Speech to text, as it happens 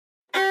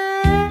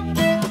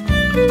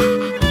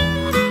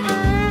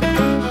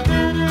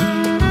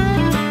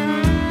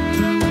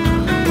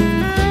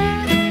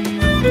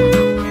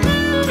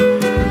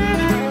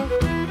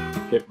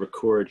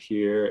forward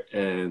here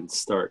and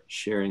start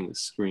sharing the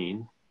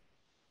screen.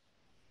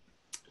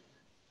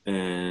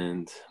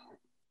 And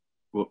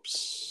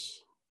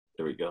whoops,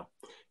 there we go.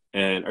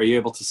 And are you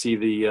able to see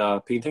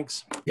the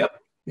paintings? Yep.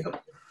 All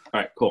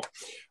right, cool.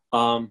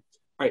 All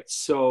right,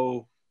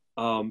 so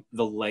the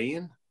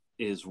lay-in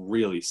is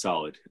really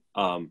solid.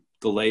 The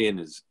lay-in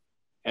is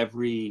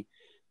every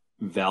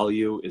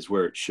value is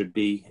where it should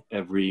be.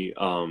 Every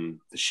the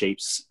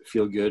shapes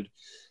feel good,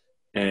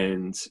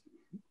 and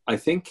I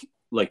think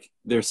like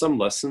there's some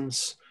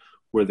lessons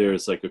where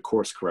there's like a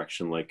course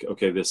correction, like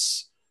okay,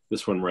 this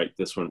one right,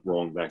 this one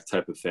wrong, that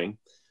type of thing.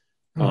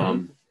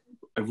 I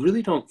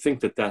really don't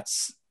think that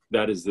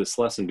is this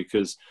lesson,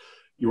 because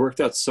you worked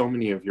out so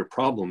many of your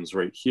problems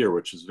right here,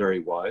 which is very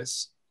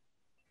wise.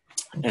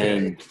 Okay.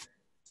 And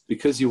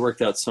because you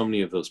worked out so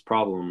many of those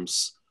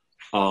problems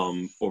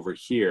over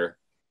here,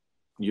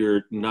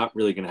 you're not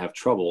really going to have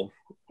trouble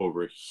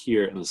over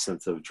here in the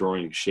sense of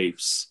drawing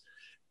shapes,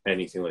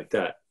 anything like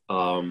that.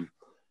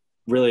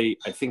 Really,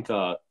 I think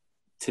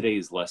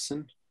today's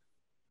lesson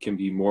can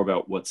be more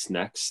about what's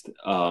next.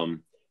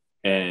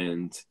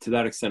 And to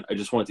that extent, I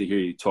just wanted to hear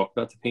you talk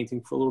about the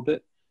painting for a little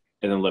bit,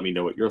 and then let me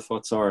know what your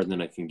thoughts are, and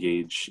then I can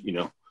gauge,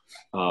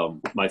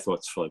 my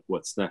thoughts for like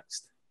what's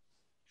next.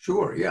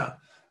 Sure. Yeah.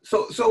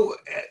 So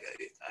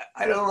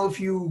I don't know if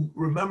you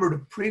remember the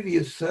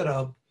previous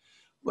setup,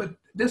 but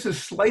this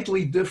is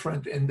slightly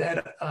different in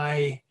that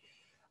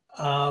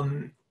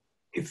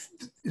if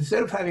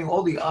instead of having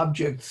all the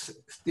objects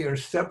there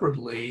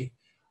separately,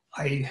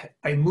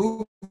 I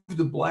moved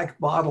the black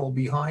bottle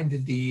behind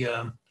the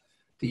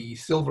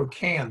silver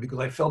can, because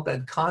I felt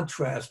that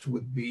contrast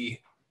would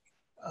be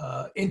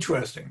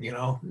interesting,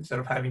 instead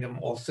of having them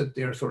all sit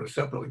there sort of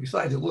separately.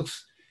 Besides, it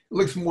looks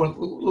more a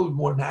little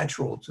more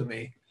natural to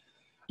me.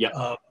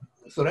 Yeah.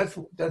 So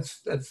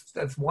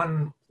that's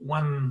one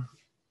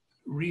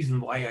reason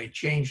why I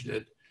changed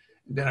it.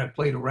 Then I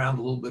played around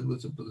a little bit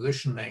with the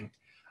positioning.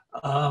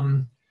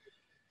 I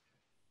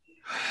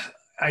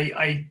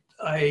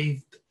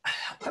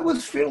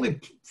was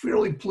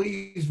fairly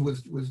pleased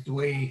with the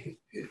way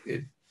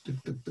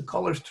the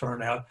colors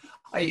turned out.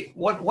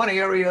 One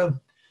area,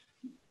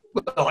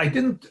 well, I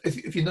didn't.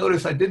 If you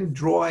notice, I didn't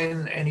draw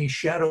in any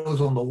shadows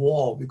on the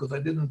wall, because I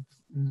didn't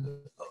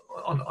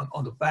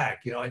on the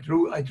back. I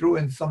drew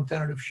in some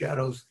tentative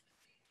shadows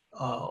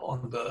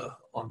on the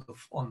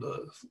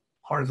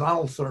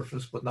horizontal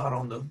surface, but not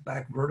on the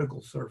back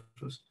vertical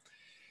surface.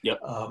 Yep.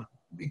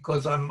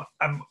 Because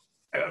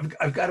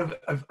I've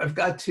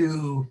got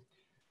to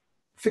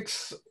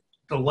fix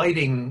the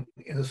lighting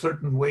in a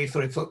certain way so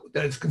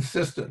that it's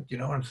consistent. You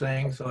know what I'm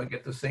saying? So I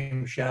get the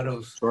same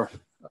shadows. Sure.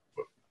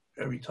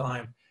 Every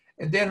time.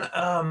 And then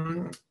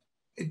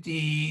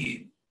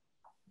the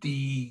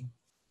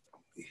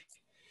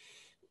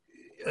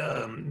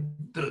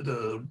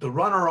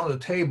runner on the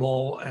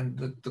table and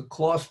the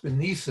cloth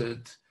beneath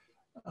it.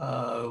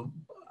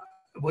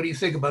 What do you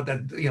think about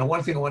that?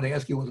 One thing I wanted to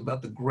ask you was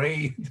about the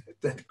gray,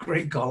 that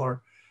gray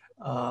color.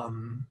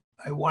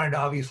 I wanted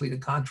obviously the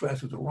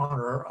contrast with the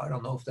runner. I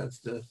don't know if that's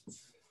the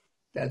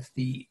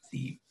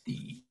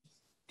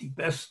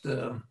best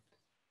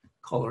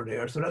color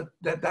there. So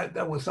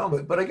that was some of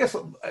it. But I guess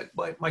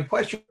my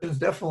questions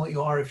definitely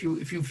are, if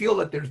you feel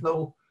that there's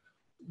no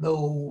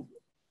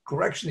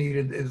correction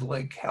needed, is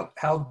like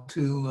how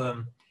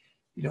to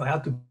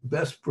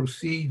best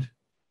proceed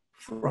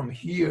from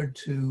here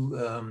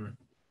to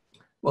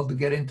to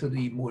get into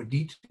the more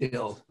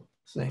detailed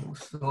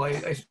things. So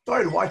I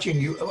started watching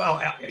you.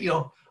 Well,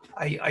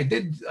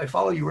 I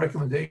follow your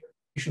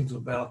recommendations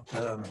about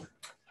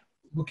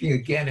looking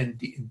again in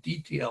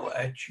detail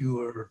at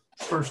your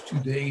first 2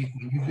 days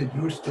when you did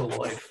your still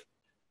life.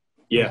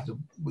 Yeah.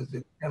 With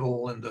the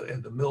kettle and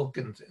the milk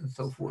and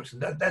so forth.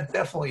 And that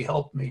definitely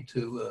helped me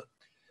to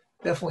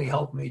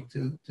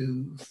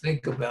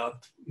think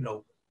about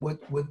what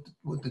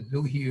to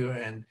do here.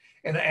 And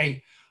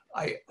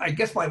I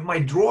guess my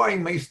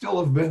drawing may still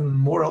have been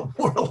more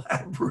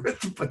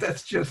elaborate, but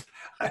that's just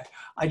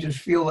I just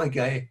feel like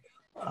I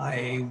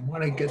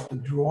want to get the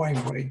drawing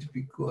right,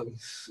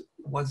 because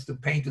once the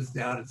paint is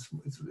down,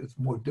 it's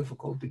more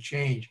difficult to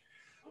change.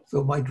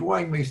 So my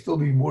drawing may still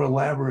be more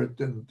elaborate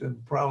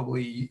than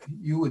probably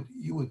you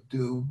would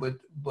do, but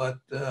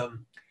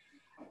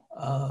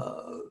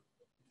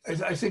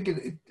I think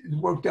it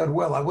worked out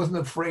well. I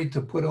wasn't afraid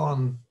to put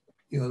on,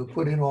 to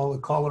put in all the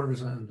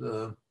colors and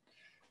the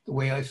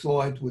way I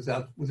saw it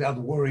without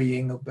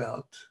worrying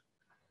about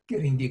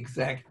getting the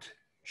exact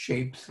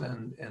shapes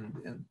and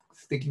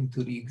sticking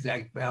to the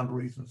exact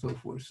boundaries and so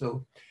forth.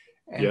 So,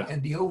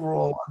 and the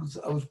overall,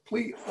 I was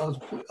pleased. I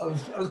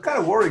was kind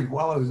of worried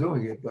while I was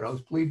doing it, but I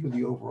was pleased with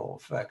the overall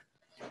effect.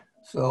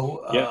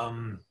 So,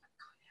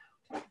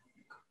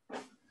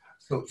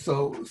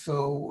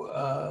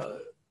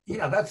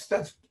 yeah, that's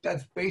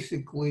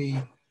basically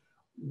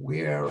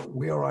where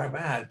I'm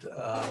at.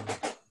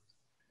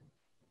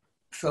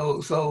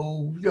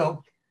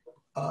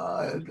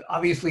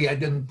 Obviously I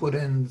didn't put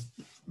in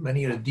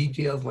many of the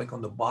details like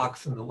on the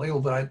box and the label,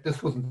 but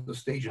this wasn't the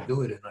stage to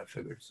do it in, I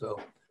figured. So,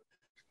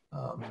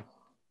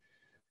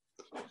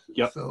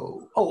 Yep.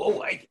 So,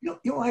 I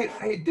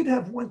did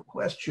have one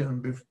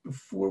question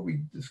before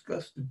we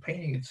discussed the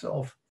painting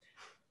itself.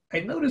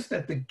 I noticed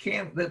that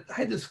that I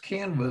had this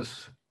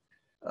canvas.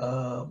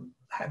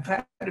 I've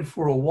had it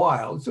for a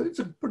while, so it's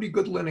a pretty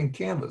good linen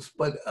canvas.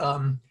 But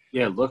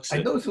Yeah, it looks I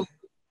it. noticed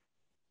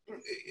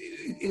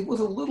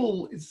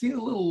it seemed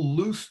a little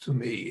loose to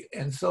me,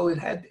 and so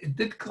it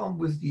did come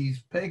with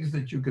these pegs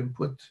that you can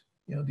put,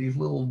 these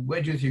little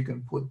wedges you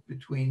can put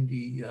between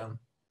the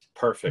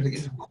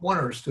Perfect.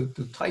 corners to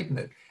tighten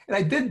it. And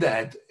I did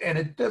that, and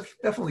it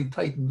definitely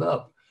tightened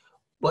up.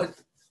 But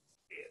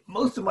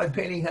most of my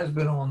painting has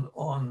been on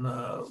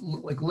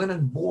like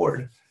linen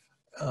board.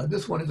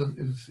 This one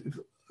is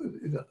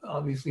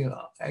obviously an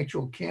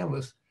actual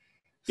canvas.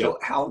 Yep. So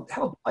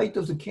how tight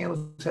does the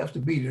canvas have to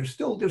be? There's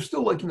still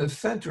like in the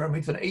center. I mean,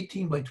 it's an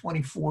 18 by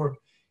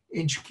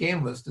 24-inch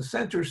canvas. The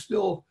center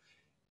still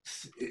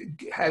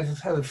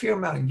has a fair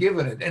amount of give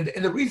in it.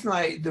 And the reason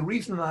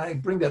I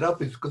bring that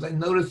up is because I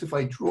notice if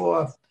I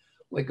draw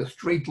like a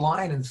straight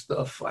line and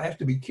stuff, I have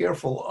to be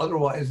careful.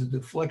 Otherwise, the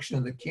deflection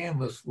of the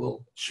canvas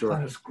will Sure.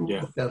 kind of screw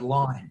Yeah. up that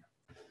line.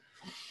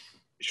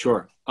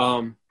 Sure.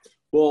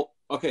 Well,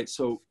 okay.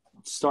 So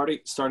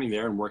starting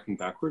there and working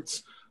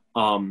backwards,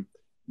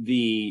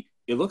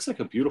 it looks like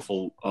a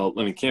beautiful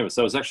linen canvas.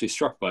 I was actually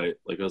struck by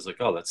it. Like I was like,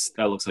 oh,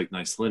 that looks like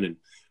nice linen.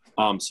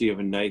 So you have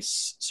a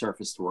nice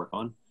surface to work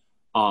on.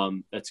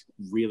 That's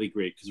really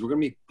great because we're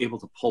going to be able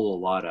to pull a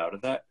lot out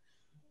of that.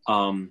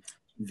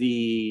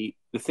 The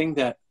thing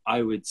that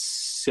I would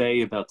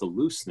say about the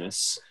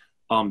looseness,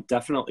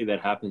 definitely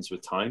that happens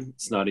with time.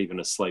 It's not even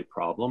a slight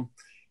problem.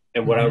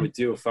 And what I would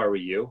do if I were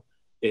you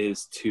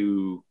is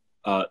to,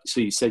 so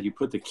you said you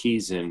put the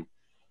keys in.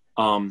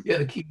 Yeah,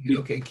 the keys.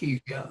 Okay,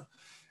 keys. Yeah.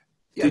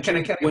 Yeah. Can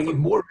I put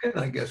more in?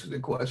 I guess is the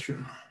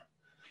question.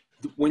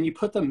 When you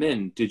put them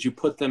in, did you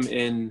put them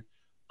in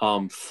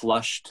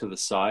flush to the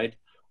side,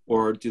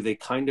 or do they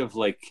kind of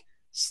like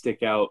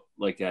stick out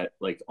like at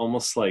like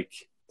almost like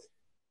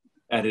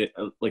at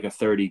like a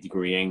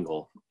 30-degree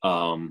angle?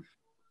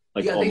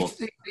 Like Yeah,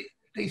 almost.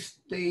 they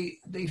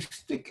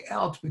stick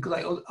out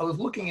because I was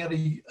looking at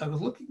I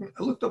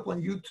looked up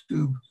on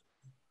YouTube,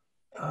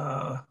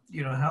 how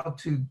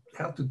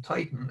to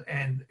tighten,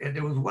 and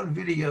there was one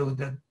video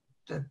that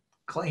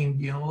claimed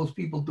most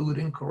people do it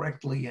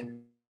incorrectly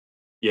and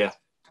Yeah,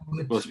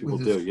 do most it people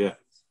with do. this, Yeah.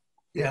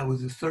 yeah, it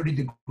was a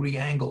 30-degree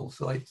angle.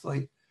 So I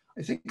think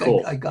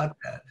Cool. I got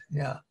that.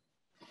 Yeah.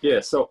 Yeah.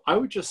 So I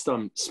would just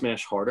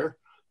smash harder,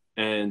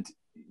 and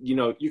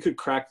you could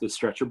crack the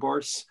stretcher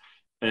bars,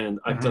 and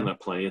I've done that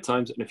plenty of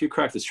times. And if you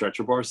crack the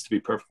stretcher bars, to be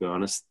perfectly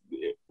honest,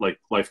 like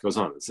life goes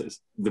on.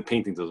 The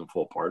painting doesn't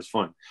fall apart. It's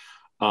fun.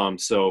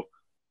 So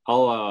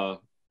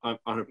I'll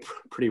on a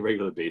pretty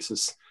regular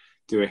basis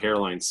do a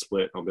hairline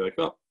split. I'll be like,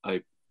 oh,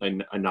 I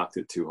knocked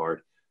it too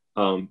hard.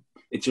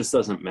 It just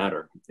doesn't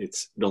matter.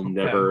 It'll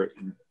never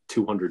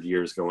 200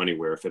 years go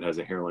anywhere if it has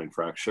a hairline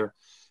fracture.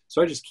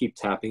 So I just keep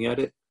tapping at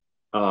it.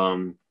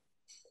 And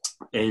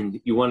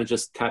you want to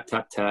just tap,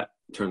 tap, tap,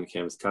 turn the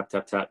canvas, tap,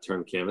 tap, tap, turn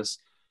the canvas.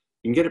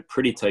 You can get it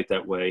pretty tight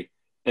that way.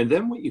 And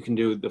then what you can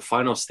do, the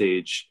final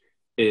stage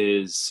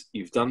is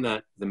you've done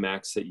that, the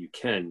max that you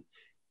can.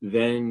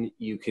 Then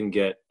you can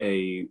get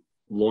a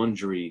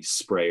laundry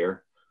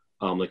sprayer,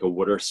 like a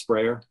water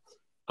sprayer.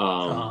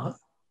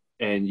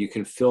 And you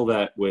can fill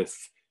that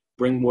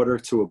bring water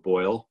to a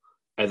boil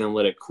and then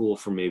let it cool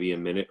for maybe a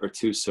minute or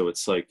two. So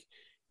it's like,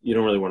 you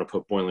don't really want to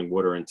put boiling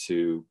water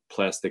into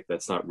plastic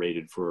that's not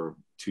rated for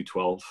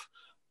 212.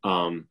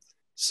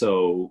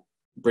 So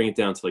bring it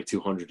down to like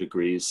 200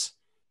 degrees.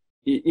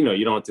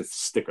 You don't have to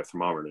stick a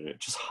thermometer in it,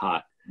 just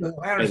hot. No,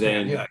 I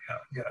understand. And then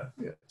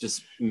yeah.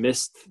 just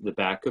mist the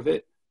back of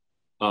it.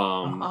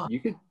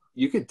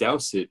 You could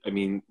douse it. I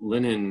mean,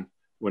 linen,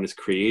 when it's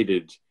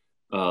created,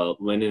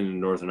 linen in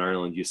Northern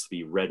Ireland used to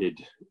be redded,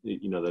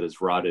 that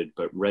is rotted,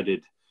 but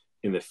redded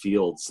in the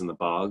fields and the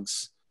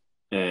bogs,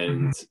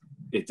 and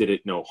it did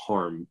it no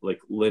harm. Like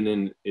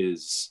linen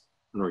is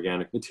an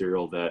organic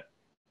material that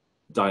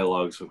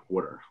dialogues with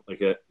water.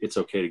 Like it's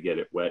okay to get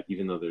it wet,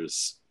 even though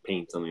there's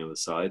paint on the other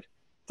side.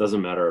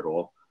 Doesn't matter at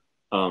all.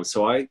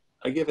 So I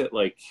give it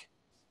like,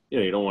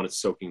 you don't want it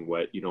soaking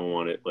wet. You don't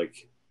want it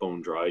like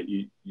bone dry.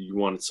 You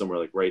want it somewhere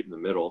like right in the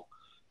middle.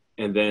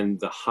 And then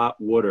the hot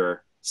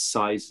water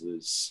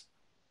sizes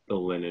the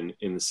linen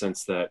in the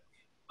sense that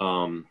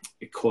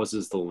it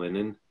causes the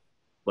linen,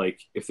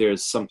 like if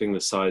there's something the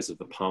size of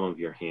the palm of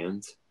your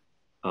hand,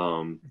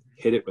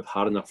 hit it with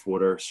hot enough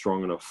water,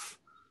 strong enough,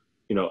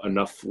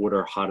 enough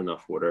water, hot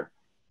enough water,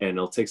 and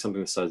it'll take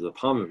something the size of the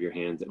palm of your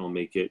hand and it'll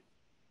make it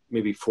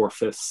maybe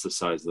 4/5 the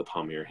size of the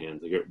palm of your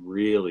hand. Like it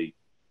really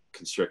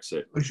constricts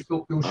it.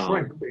 It'll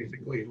shrink,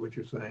 basically, is what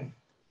you're saying.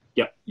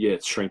 Yep. Yeah,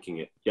 it's shrinking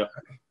it. Yep.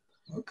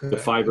 Okay. The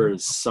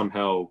fibers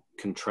somehow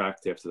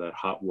contract after that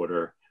hot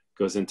water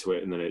goes into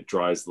it, and then it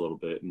dries a little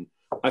bit. And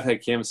I've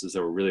had canvases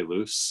that were really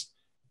loose,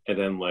 and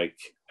then like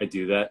I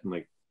do that, and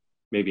like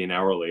maybe an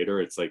hour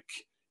later, it's like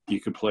you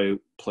could play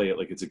it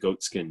like it's a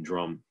goat skin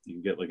drum. You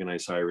can get like a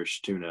nice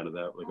Irish tune out of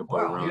that, like a bow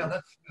Wow. drum. Yeah,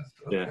 that's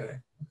okay. Yeah.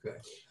 Okay.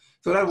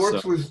 So that So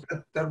works with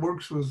that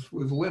works with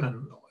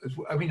linen.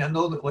 I mean, I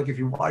know that like if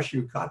you wash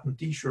your cotton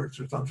T-shirts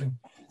or something,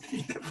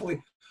 you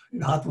definitely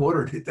in hot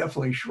water it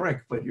definitely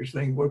shrink. But you're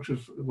saying works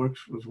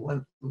with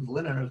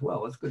linen as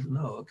well. That's good to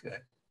know. Okay.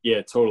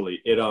 yeah, totally.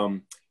 It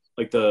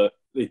like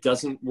it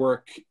doesn't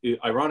work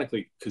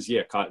ironically because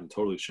yeah, cotton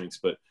totally shrinks,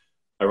 but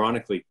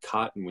ironically,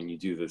 cotton when you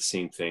do the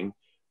same thing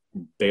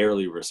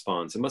barely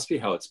responds. It must be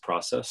how it's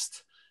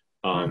processed.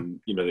 Hmm.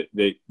 You know,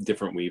 they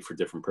different weave for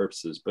different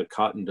purposes, but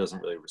cotton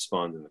doesn't really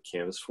respond in the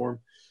canvas form.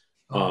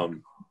 Oh,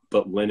 Um,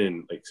 but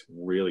linen like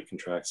really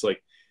contracts.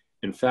 Like,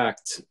 in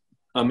fact,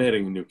 I'm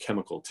adding a new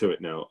chemical to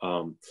it now.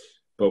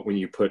 But when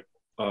you put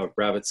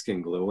rabbit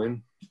skin glue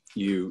in,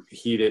 you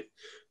heat it.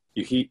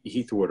 You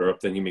heat the water up,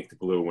 then you make the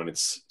glue when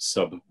it's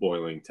sub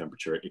boiling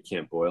temperature. It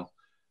can't boil.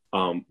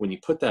 When you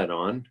put that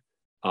on,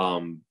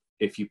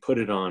 if you put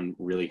it on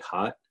really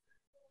hot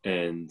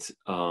and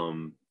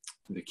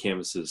the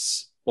canvas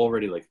is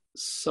already like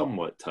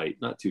somewhat tight,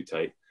 not too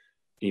tight,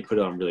 and you put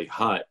it on really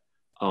hot.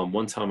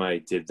 One time I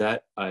did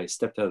that, I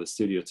stepped out of the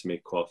studio to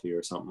make coffee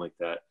or something like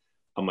that.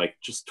 I'm like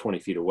just 20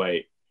 feet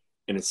away,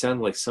 and it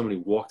sounded like somebody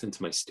walked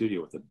into my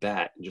studio with a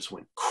bat and just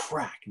went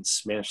crack and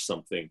smashed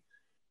something.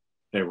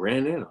 And I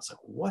ran in. I was like,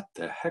 "What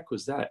the heck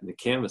was that?" And the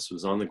canvas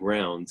was on the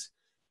ground.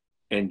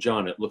 And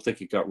John, it looked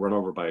like it got run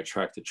over by a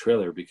tractor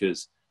trailer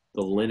because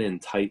the linen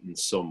tightened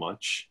so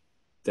much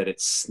that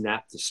it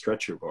snapped the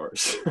stretcher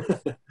bars.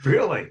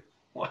 really?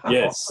 Yeah,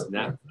 it Wow.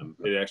 snapped them.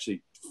 It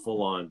actually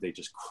full on, they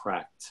just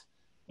cracked.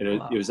 And it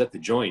Wow. was at the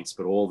joints,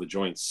 but all the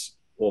joints,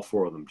 all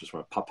four of them just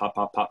went pop, pop,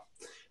 pop, pop.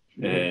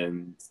 Gee.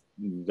 And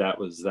that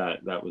was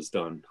that. That was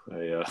done.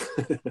 I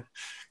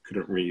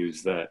couldn't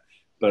reuse that.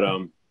 But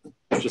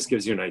it just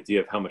gives you an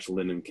idea of how much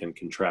linen can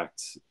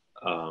contract.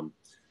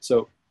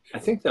 So I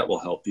think that will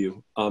help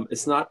you.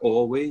 It's not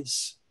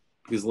always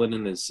because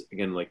linen is,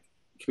 again, like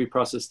can be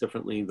processed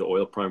differently. The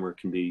oil primer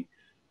can be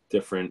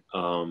different.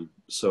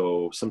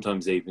 So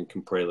sometimes they even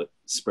can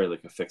spray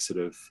like a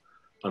fixative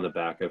on the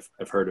back.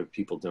 I've heard of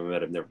people doing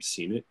that. I've never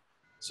seen it.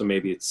 So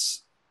maybe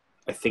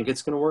I think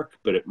it's going to work,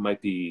 but it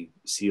might be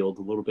sealed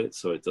a little bit,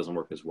 so it doesn't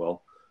work as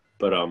well.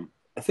 But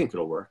I think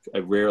it'll work. I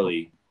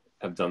rarely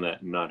have done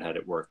that and not had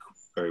it work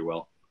very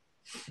well.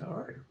 All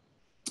right.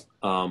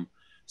 Um,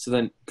 so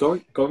then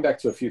going back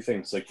to a few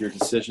things, like your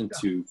decision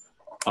to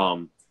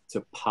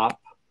pop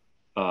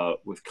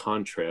with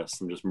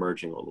contrast. I'm just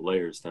merging all the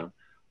layers now.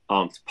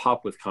 To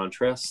pop with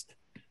contrast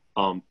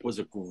was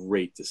a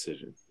great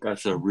decision.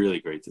 That's a really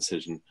great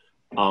decision.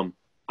 I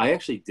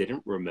actually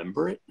didn't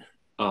remember it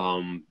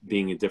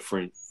being a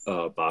different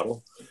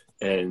bottle,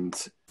 and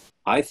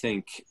I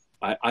think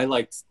I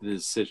liked the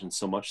decision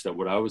so much that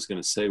what I was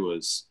going to say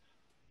was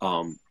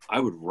I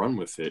would run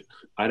with it.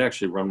 I'd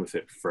actually run with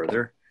it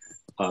further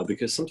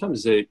because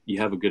sometimes you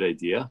have a good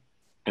idea,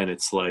 and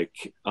it's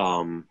like,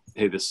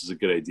 hey, this is a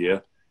good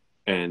idea,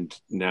 and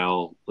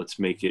now let's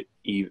make it.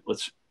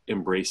 Let's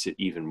embrace it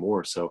even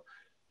more. So,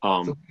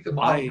 So make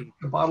I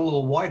the bottle a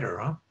little wider,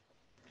 huh?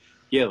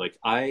 yeah, like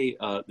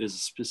there's a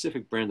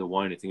specific brand of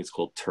wine. I think it's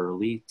called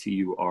Turley,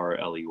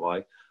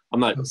 Turley. I'm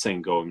not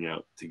saying going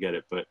out to get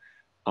it, but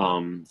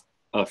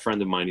a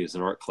friend of mine who's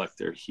an art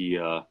collector, he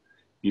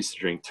used to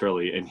drink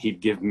Turley, and he'd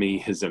give me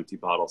his empty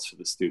bottles for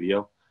the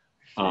studio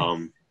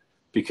um,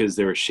 because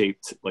they were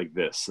shaped like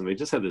this, and they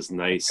just had this Okay.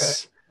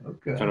 nice kind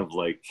Okay. of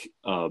like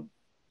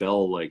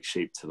bell-like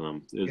shape to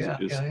them. Yeah.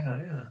 It was Yeah.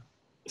 Yeah. Yeah.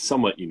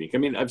 somewhat unique. I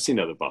mean, I've seen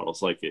other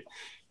bottles like it,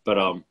 but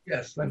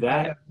Yes. I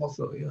that have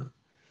also. Yeah.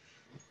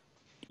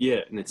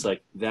 yeah, and it's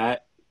like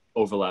that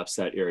overlaps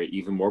that area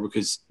even more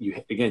because you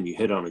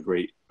hit on a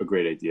great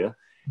idea.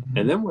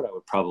 And Mhm. then what I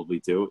would probably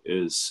do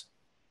is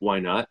why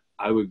not?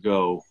 I would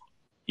go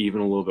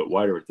even a little bit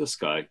wider with this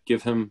guy,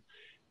 give him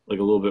like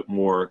a little bit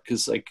more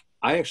because like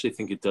I actually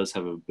think it does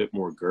have a bit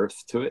more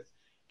girth to it.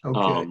 Okay.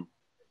 Um,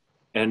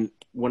 and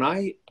when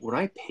I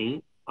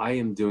paint, I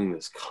am doing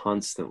this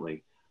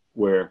constantly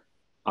where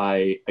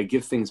I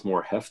give things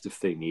more heft if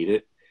they need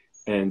it.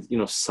 And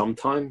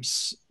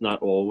sometimes,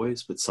 not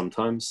always, but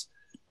sometimes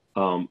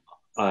um,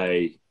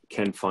 I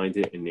can find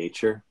it in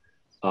nature,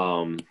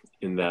 um,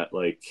 in that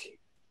like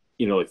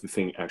like the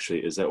thing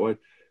actually is that way.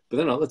 But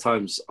then other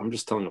times I'm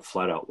just telling a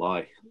flat out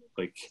lie,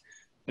 like,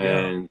 Yeah.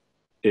 and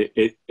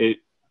it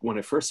when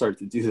I first started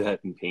to do that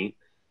in paint,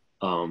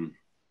 I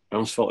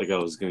almost felt like I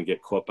was going to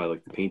get caught by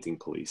like the painting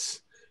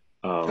police.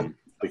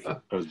 Like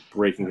I was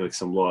breaking like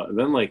some law, and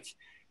then like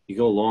you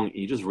go along, and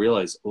you just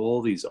realize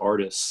all these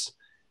artists,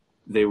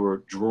 they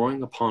were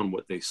drawing upon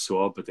what they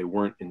saw, but they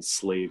weren't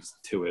enslaved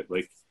to it.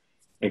 Like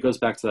it goes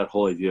back to that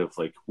whole idea of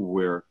like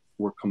we're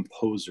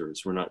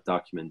composers, we're not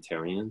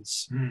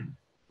documentarians. Hmm.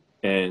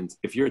 And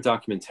if you're a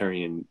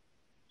documentarian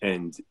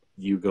and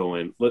you go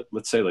in,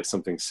 let's say like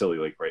something silly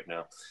like right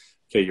now,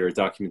 okay, you're a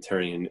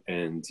documentarian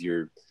and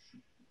you're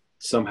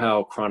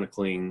somehow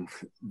chronicling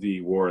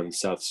the war in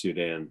South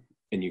Sudan,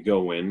 and you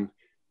go in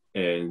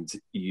and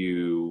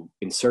you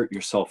insert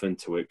yourself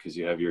into it because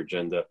you have your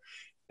agenda,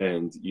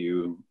 and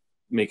you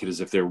make it as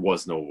if there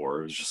was no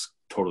war. It was just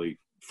totally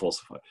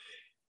falsified.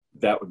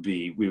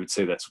 we would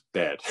say that's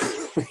bad.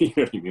 You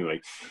know what I mean?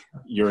 Like,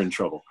 you're in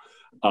trouble.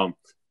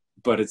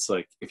 But it's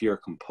like, if you're a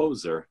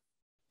composer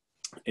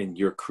and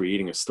you're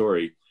creating a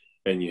story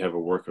and you have a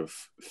work of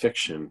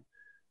fiction,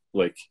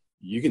 like,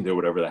 you can do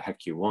whatever the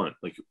heck you want.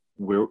 Like,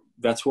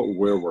 that's what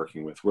we're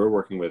working with.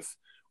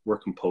 We're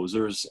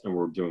composers and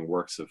we're doing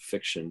works of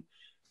fiction.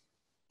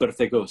 But if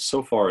they go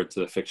so far into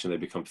the fiction, they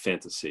become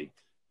fantasy.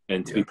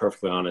 And to be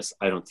perfectly honest,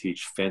 I don't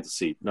teach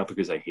fantasy, not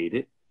because I hate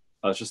it.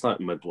 It's just not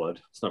in my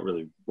blood. It's not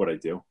really what I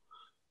do.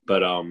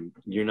 But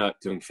you're not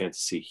doing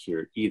fantasy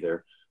here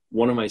either.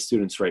 One of my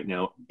students right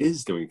now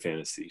is doing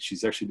fantasy.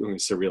 She's actually doing a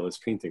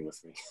surrealist painting with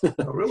me.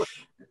 Oh, really?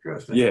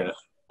 Interesting. Yeah.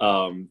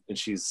 And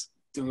she's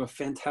doing a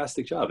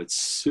fantastic job. It's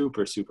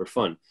super, super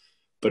fun.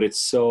 But it's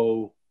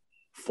so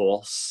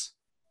false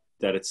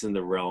that it's in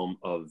the realm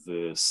of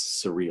the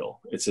surreal.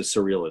 It's a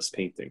surrealist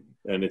painting,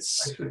 and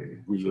it's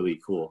really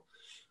cool.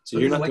 So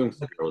you're not doing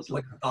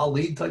like a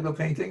Dali type of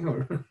painting,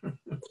 or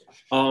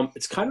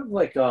it's kind of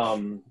like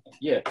kind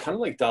of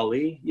like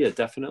Dali. Yeah,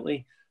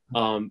 definitely.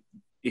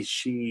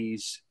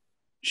 She's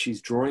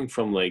drawing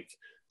from like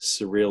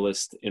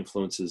surrealist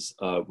influences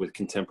with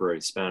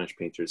contemporary Spanish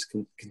painters.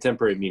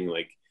 Contemporary meaning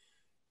like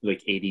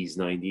 80s,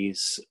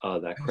 90s,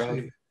 that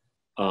crowd.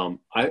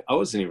 I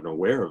wasn't even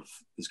aware of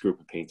this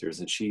group of painters,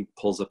 and she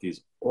pulls up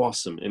these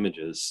awesome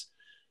images,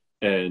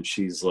 and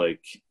she's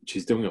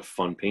doing a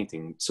fun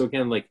painting. So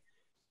again, like,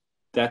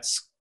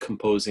 that's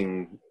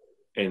composing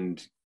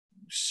and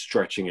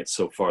stretching it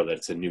so far that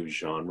it's a new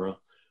genre.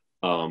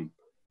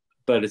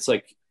 But it's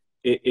like,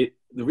 the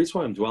reason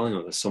why I'm dwelling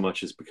on this so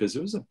much is because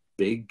it was a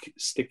big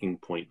sticking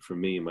point for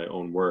me in my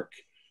own work,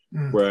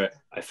 where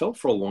I felt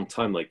for a long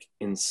time like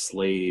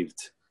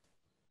enslaved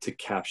to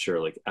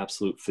capture like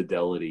absolute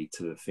fidelity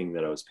to the thing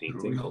that I was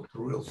painting. The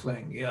real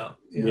thing. Yeah.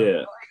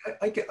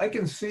 I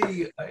can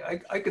see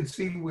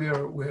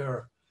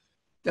where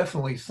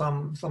definitely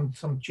some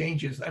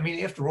changes. I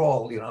mean, after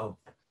all,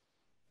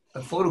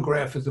 a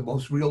photograph is the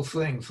most real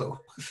thing. So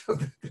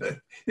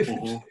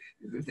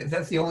if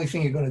that's the only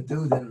thing you're going to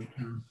do, then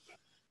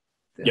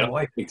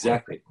why?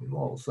 Exactly.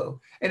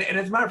 So, and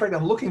as a matter of fact,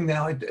 I'm looking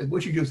now at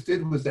what you just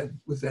did was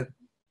that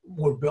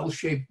more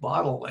bell-shaped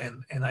bottle,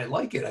 and I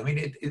like it. I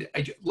mean,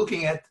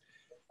 looking at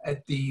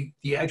the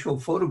actual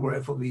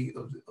photograph of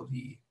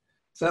the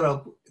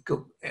setup,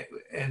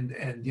 and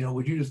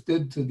what you just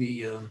did to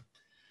the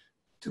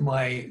to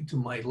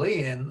my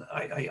lay-in,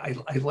 I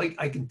like,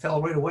 I can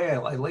tell right away I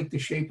like the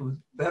shape of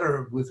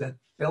better with that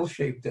bell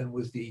shape than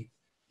with the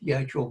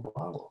actual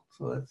bottle.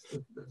 So that's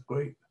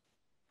great.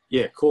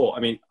 Yeah, cool. I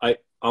mean,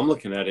 I'm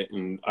looking at it,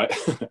 and I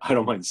I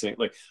don't mind saying,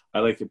 like, I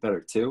like it better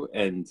too.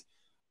 And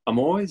I'm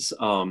always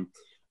I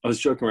was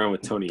joking around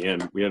with Tony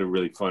Ann. We had a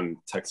really fun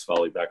text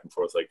volley back and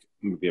forth like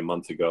maybe a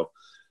month ago,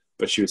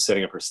 but she was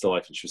setting up her still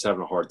life and she was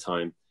having a hard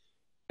time.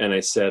 And I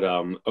said,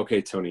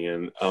 okay, Tony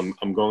Ann,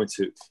 I'm going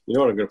to,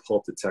 I'm going to pull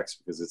up the text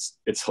because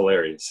it's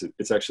hilarious.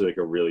 It's actually like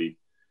a really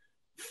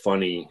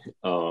funny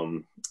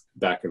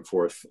back and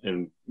forth.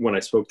 And when I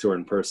spoke to her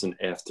in person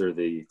after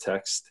the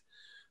text,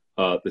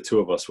 the two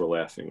of us were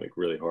laughing like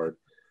really hard.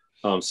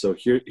 So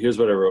here's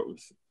what I wrote.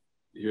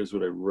 Here's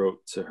what I wrote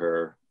to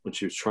her when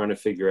she was trying to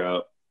figure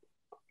out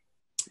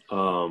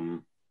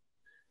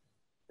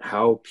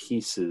how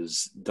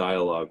pieces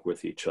dialogue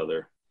with each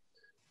other.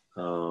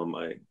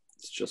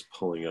 It's just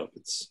pulling up.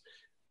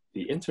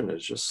 The internet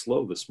is just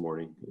slow this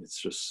morning.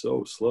 It's just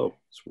so slow.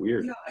 It's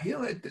weird.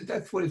 Yeah,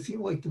 that's what it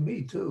seemed like to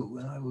me too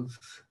when I was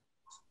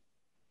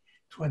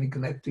trying to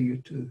connect to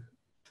you to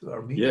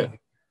our meeting.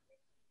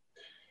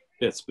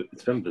 Yeah, it's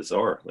been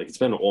bizarre. Like, it's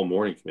been all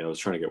morning for me. I was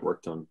trying to get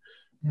work done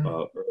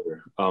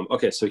earlier.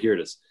 Okay, so here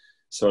it is.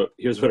 So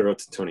here's what I wrote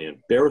to Tony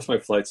Ann. Bear with my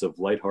flights of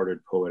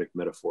lighthearted poetic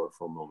metaphor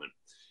for a moment.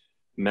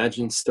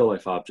 Imagine still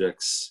life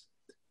objects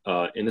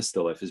in a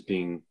still life as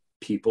being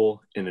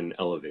people in an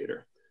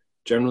elevator.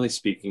 Generally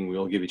speaking, we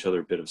all give each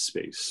other a bit of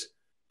space,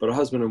 but a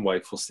husband and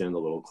wife will stand a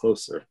little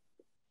closer.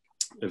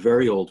 A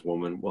very old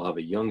woman will have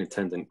a young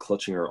attendant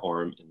clutching her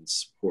arm in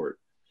support.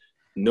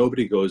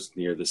 Nobody goes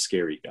near the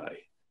scary guy.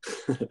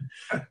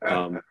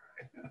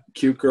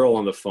 Cute girl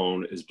on the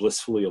phone is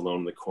blissfully alone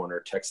in the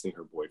corner texting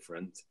her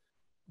boyfriend.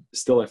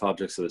 Still life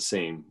objects are the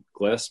same.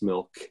 Glass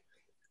milk,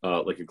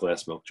 like a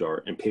glass milk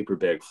jar, and paper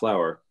bag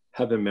flour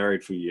have been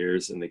married for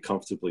years and they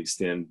comfortably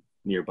stand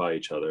nearby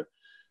each other.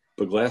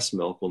 But glass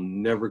milk will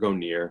never go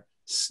near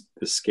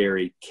the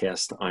scary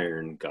cast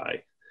iron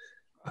guy.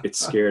 It's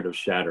scared of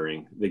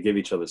shattering. They give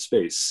each other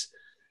space.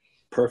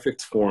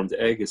 Perfect formed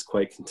egg is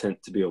quite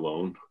content to be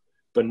alone,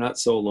 but not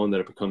so alone that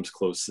it becomes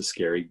close to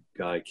scary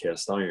guy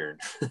cast iron.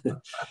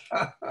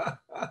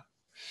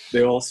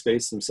 They all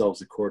space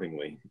themselves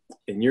accordingly.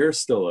 In your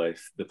still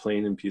life, the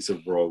plain and piece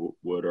of raw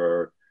wood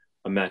are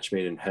a match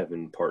made in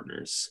heaven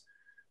partners,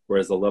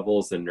 whereas the level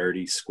is the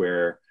nerdy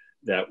square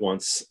that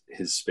wants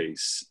his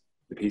space.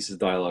 The pieces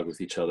dialogue with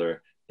each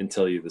other and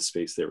tell you the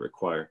space they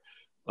require.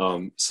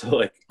 So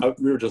like,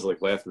 we were just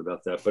like laughing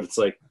about that, but it's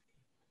like,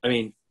 I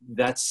mean,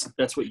 that's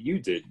what you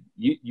did.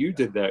 You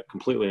did that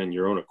completely on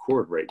your own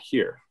accord right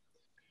here.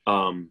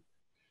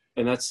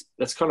 and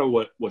that's kind of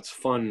what's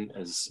fun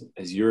as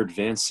you're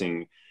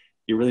advancing.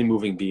 You're really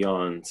moving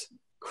beyond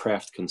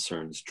craft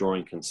concerns,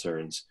 drawing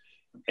concerns,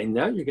 and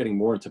now you're getting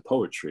more into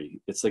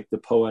poetry. It's like the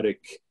poetic,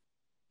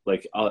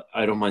 like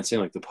I don't mind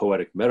saying like the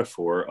poetic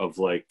metaphor of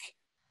like,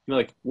 you know,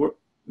 like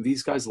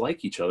these guys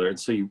like each other, and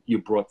so you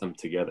brought them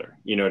together.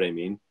 You know what I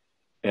mean?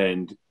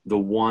 And the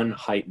one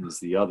heightens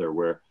the other,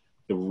 where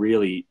the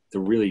really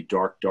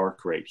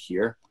dark right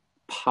here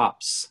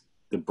pops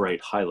the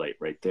bright highlight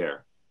right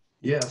there.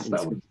 Yes,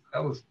 And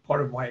that was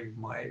part of my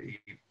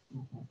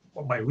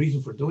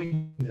reason for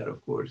doing that,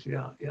 of course.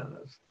 Yeah, yeah,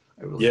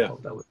 I really yeah,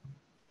 felt that was.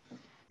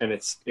 and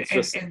it's And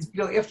just you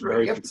know,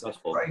 very after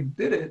successful. I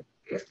did it,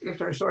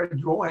 after I started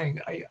drawing,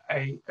 I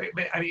mean,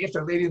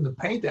 after I laid in the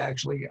paint,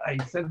 actually, I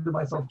said to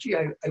myself, "Gee,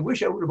 I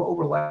wish I would have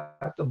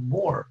overlapped them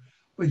more."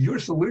 But your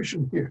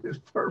solution here is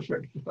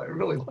perfect. I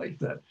really like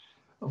that,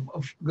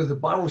 because the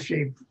bottle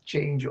shape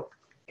change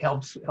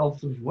helps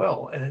as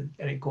well, and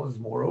it causes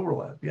more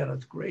overlap. Yeah,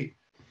 that's great.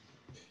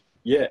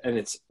 Yeah, and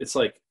it's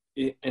like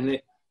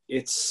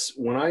it's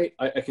when I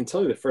can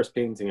tell you the first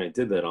painting I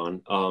did that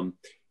on.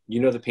 You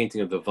know the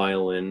painting of the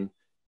violin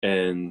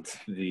and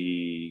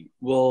the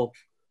well,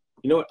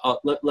 you know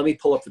what? Let me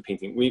pull up the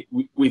painting.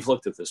 We've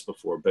looked at this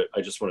before, but I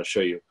just want to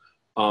show you.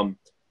 Um,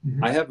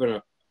 Mhm.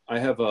 I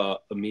have a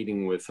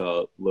meeting with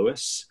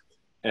Lewis,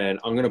 and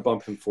I'm going to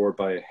bump him forward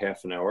by a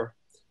half an hour.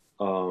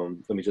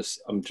 I'm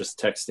just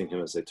texting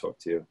him as I talk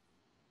to you.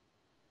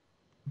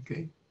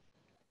 Okay.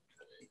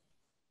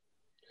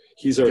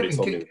 He's already Kevin,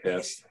 told me in the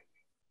past.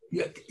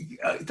 yeah,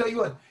 tell you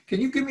what,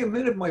 can you give me a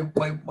minute? My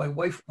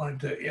wife wanted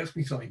to ask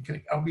me something.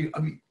 I'll be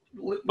Oh yeah,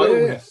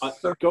 literally yeah.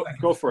 30 Go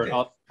seconds. for it.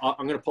 Okay.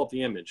 I'm going to pull up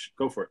the image.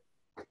 Go for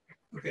it.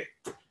 Okay.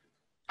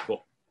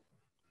 Cool.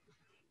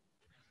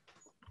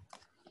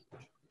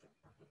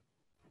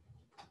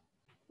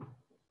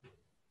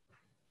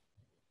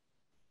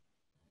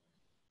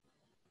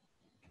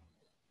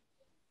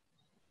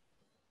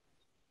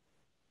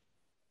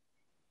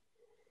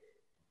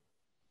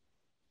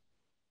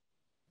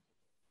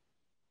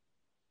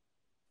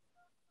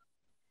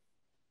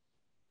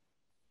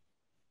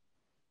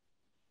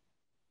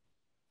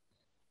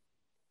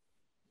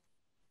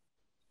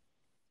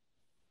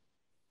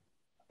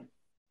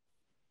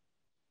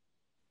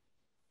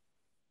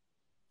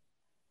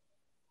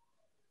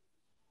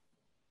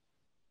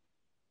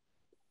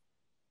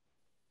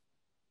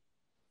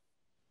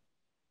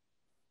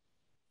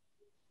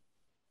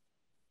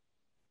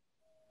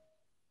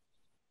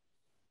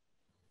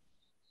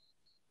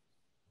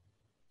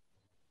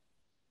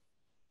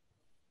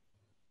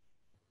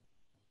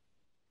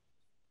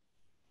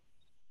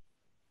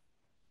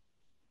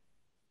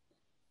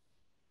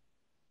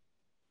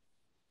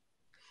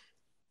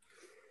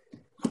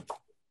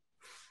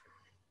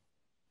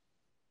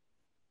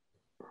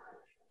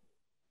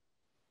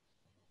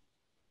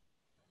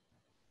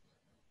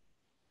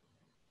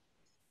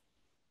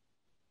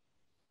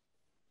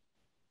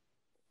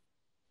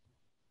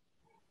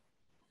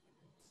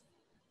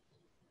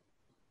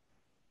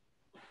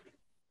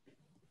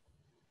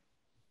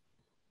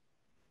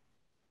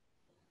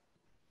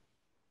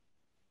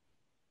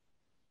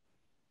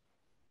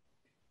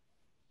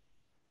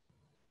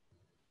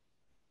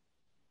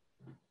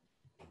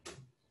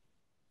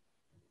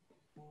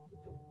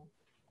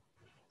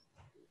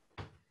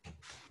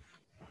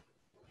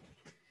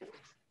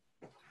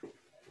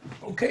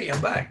 Okay,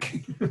 I'm back.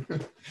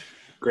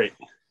 Great.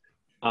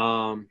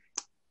 I'm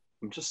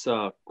just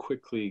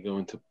quickly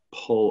going to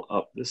pull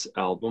up this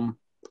album.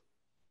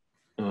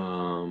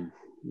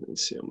 Let me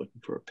see. I'm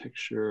looking for a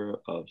picture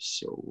of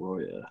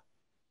Soroya.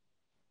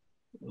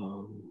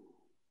 Um,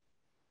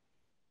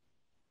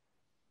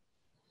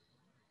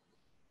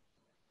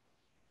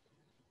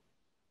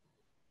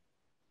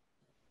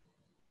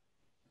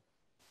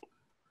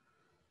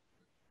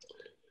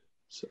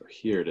 so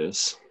here it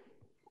is.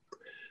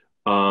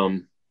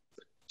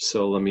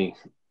 So let me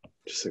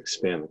just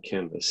expand the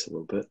canvas a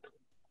little bit.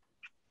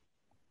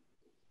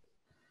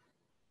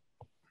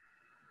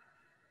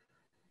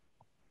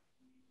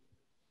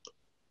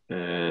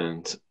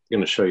 And I'm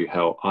going to show you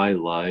how I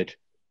lied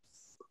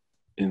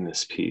in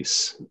this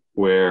piece,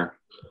 where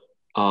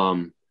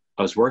I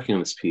was working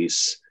on this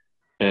piece,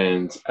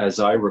 and as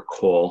I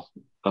recall,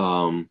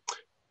 I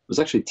was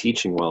actually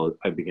teaching while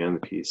I began the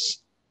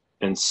piece,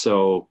 and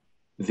so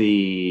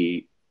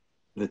the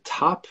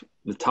top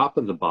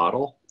of the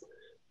bottle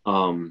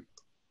um,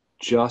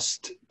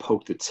 just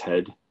poked its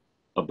head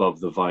above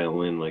the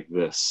violin like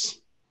this,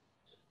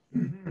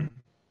 Mhm.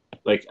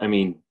 like I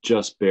mean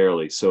just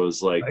barely. So it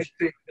was like I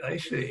see. I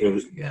see. it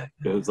was, Yeah.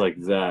 it was like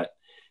that,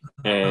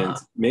 and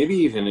maybe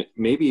even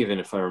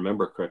if I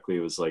remember correctly,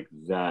 it was like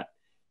that.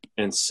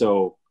 And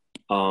so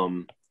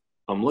um,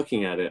 I'm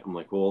looking at it. I'm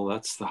like, well,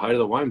 that's the height of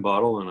the wine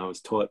bottle, and I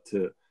was taught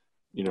to,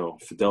 you know,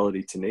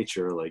 fidelity to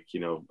nature, like you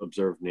know,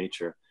 observe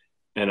nature.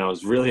 And I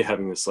was really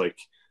having this like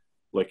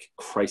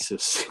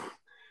crisis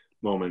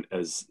moment,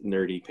 as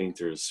nerdy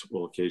painters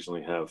will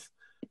occasionally have,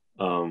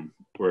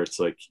 where it's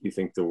like you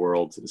think the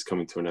world is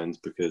coming to an end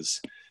because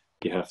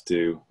you have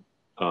to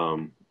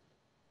um,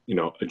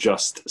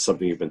 adjust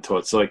something you've been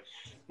taught. So like,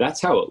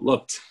 that's how it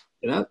looked.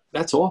 And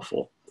that's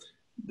awful.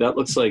 That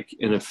looks like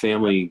in a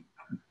family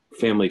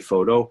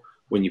photo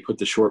when you put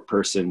the short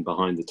person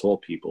behind the tall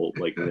people,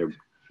 like and they're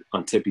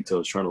on tippy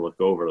toes trying to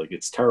look over, like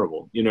it's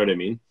terrible. You know what I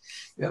mean?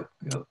 Yep.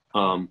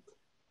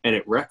 And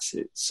it wrecks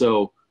it.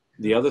 So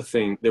the other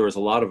thing, there was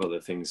a lot of other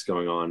things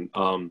going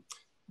on.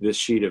 This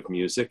sheet of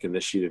music and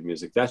this sheet of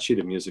music, that sheet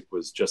of music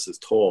was just as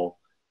tall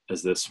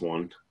as this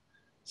one.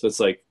 So it's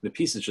like the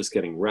piece is just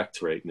getting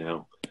wrecked right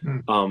now.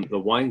 The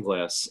wine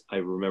glass, I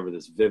remember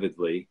this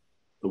vividly.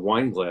 The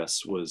wine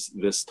glass was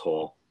this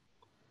tall,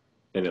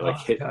 and it like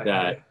hit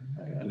that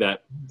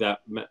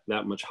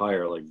much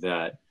higher like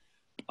that.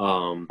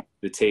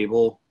 The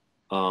table,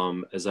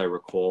 as I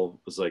recall,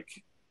 was like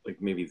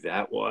maybe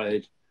that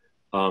wide.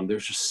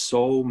 There's just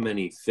so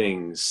many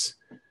things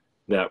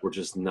that were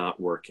just not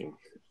working.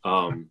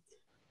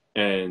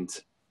 And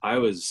I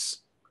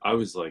was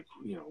like,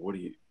 what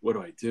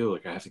do I do?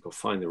 Like, I have to go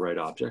find the right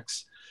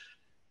objects.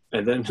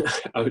 And then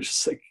I was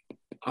just like,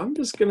 I'm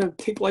just going to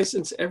take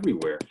license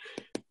everywhere.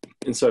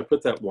 And so I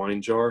put that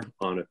wine jar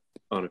on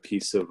a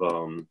piece of,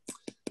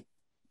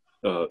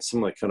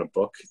 some like kind of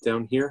book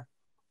down here.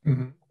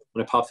 Mm-hmm.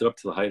 When I popped it up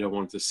to the height I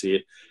wanted to see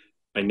it,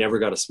 I never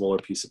got a smaller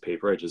piece of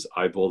paper. I just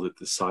eyeballed it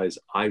the size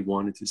I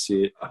wanted to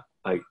see it.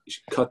 I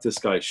cut this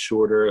guy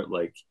shorter,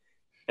 like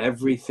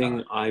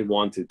everything I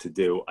wanted to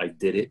do, I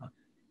did it.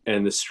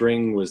 And the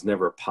string was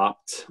never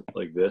popped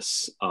like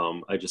this.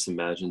 I just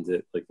imagined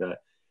it like that.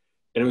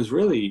 And it was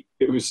really,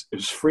 it was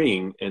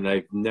freeing. And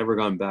I've never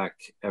gone back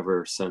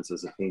ever since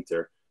as a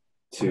painter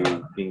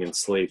to being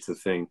enslaved to the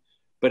thing.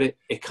 But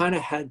it kind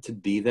of had to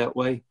be that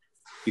way,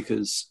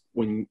 because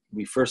when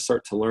we first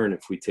start to learn,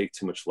 if we take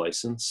too much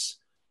license,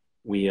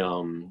 we're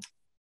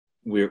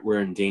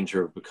in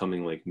danger of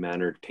becoming like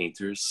mannered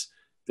painters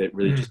that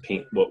really just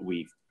paint what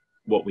we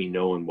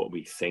know and what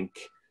we think,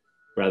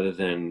 rather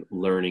than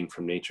learning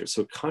from nature.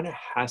 So it kind of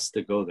has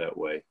to go that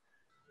way.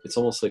 It's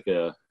almost like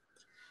a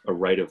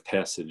rite of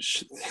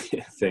passage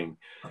thing.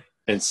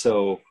 And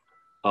so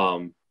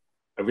I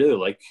really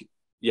like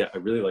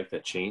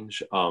that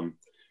change.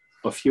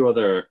 A few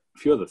other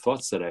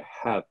thoughts that I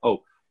have.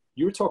 Oh,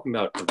 you were talking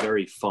about a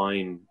very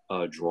fine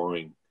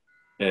drawing,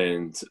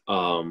 and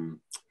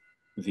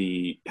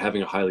the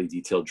having a highly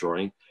detailed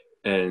drawing.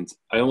 And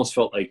I almost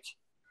felt like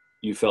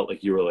you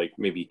were like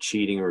maybe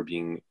cheating or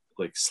being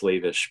like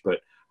slavish.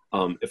 But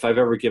if I've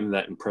ever given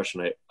that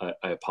impression, I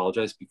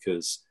apologize,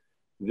 because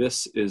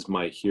this is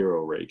my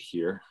hero right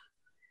here.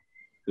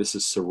 This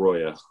is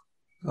Sorolla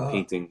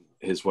painting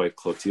his wife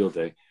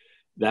Clotilde.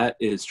 That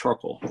is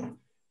charcoal.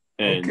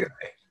 And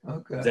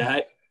okay.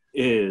 That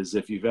is,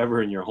 if you've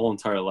ever in your whole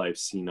entire life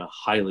seen a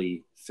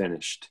highly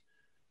finished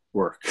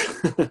work.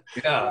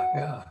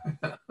 Yeah.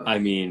 I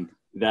mean,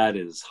 that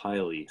is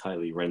highly,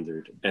 highly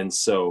rendered. And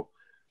so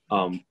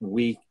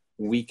we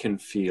can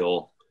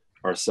feel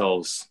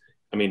ourselves.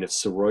 I mean, if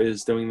Sorolla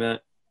is doing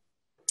that,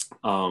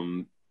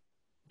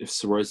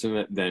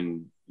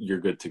 then you're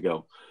good to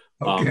go.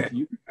 Okay.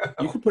 You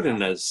can put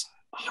in as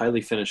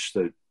highly finished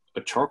a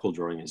charcoal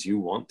drawing as you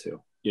want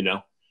to,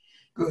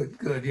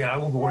 Good. Yeah, I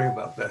won't worry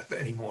about that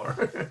anymore.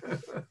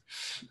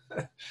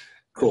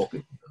 Cool.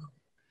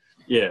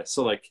 Yeah.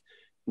 So like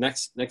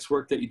next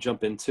work that you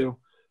jump into,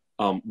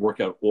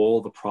 work out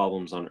all the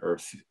problems on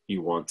earth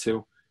you want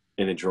to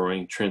in a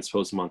drawing,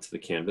 transpose them onto the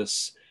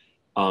canvas.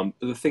 But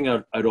the thing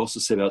I'd also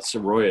say about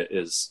Sorolla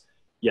is,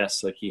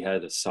 yes, like he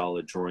had a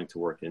solid drawing to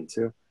work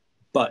into,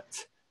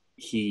 but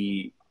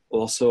he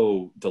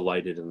also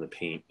delighted in the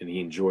paint and he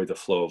enjoyed the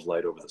flow of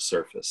light over the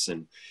surface.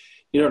 And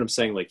you know what I'm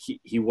saying? Like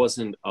he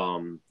wasn't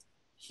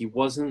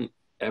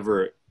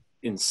ever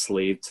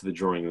enslaved to the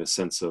drawing in the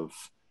sense of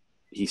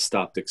he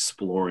stopped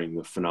exploring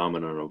the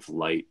phenomenon of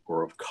light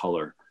or of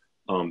color,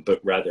 but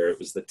rather it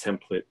was the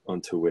template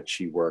onto which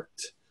he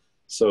worked.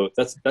 So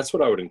that's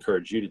what I would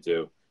encourage you to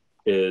do,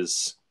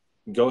 is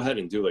go ahead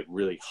and do like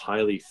really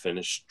highly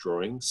finished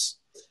drawings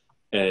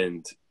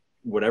and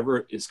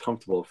whatever is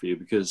comfortable for you.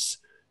 Because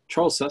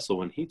Charles Cecil,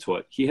 when he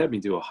taught, he had me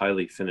do a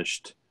highly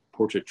finished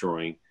portrait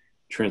drawing,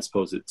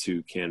 transpose it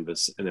to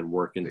canvas, and then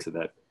work into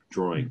that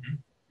drawing.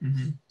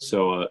 Mm-hmm.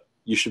 So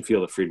you should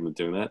feel the freedom of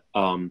doing that.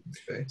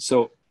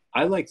 So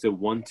I like the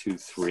 1, 2,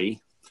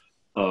 3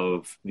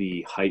 of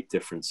the height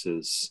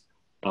differences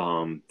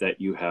that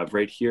you have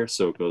right here.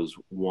 So it goes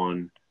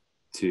 1,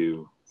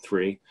 2,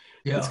 3.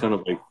 Yeah. It's kind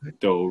of like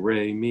do,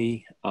 re,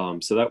 mi.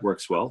 So that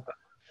works well.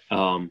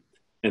 And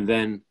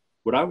then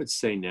what I would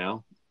say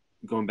now,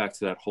 going back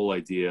to that whole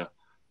idea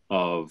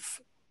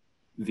of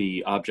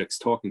the objects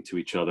talking to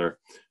each other,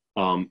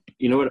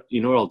 you know what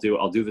I'll do?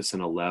 I'll do this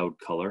in a loud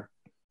color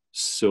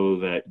so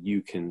that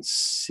you can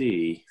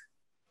see,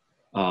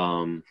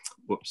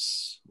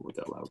 whoops, with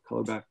that loud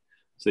color back,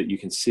 so that you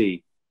can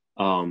see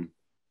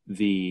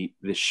the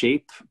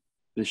shape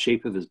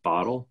of this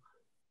bottle,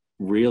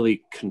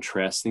 really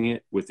contrasting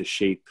it with the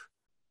shape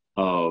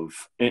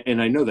of,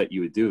 and I know that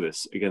you would do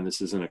this. Again,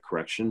 this isn't a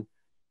correction,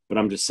 but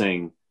I'm just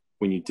saying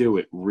when you do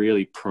it,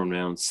 really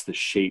pronounce the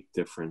shape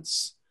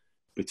difference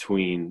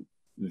between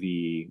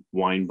the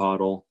wine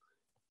bottle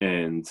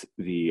and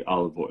the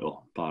olive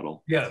oil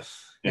bottle, Yes,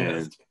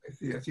 yes.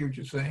 and I see what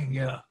you're saying.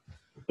 Yeah.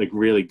 like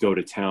really go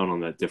to town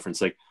on that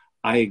difference. Like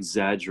I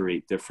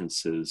exaggerate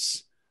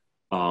differences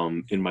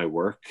in my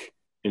work,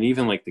 and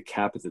even like the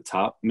cap at the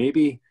top,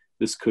 maybe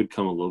this could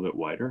come a little bit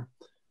wider,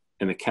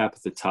 and the cap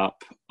at the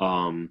top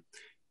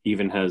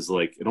even has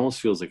like, it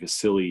almost feels like a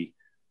silly,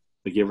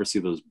 like you ever see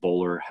those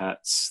bowler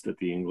hats that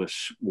the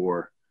English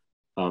wore?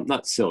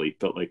 Not silly,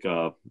 but like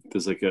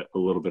there's like a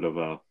little bit of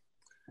a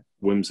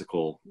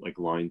whimsical like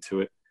line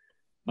to it,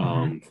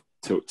 Hmm.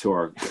 to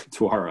our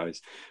to our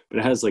eyes, but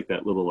it has like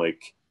that little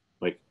like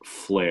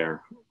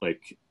flare,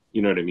 like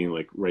you know what I mean,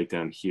 like right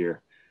down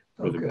here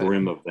where the Okay.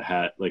 brim of the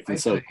hat, like, I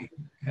and see. so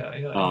Yeah,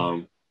 yeah.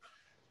 um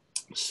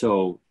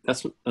so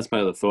that's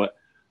my other thought.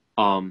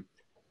 um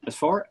as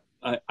far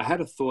I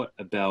had a thought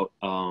about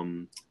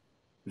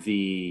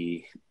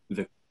the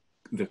the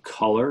the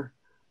color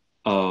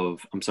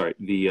of, I'm sorry,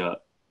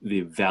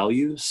 the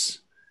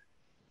values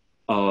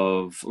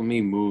of, let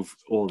me move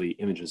all the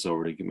images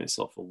over to give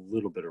myself a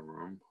little bit of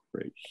room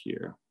right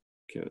here.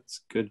 Okay,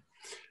 that's good.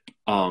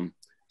 um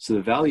so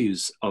the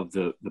values of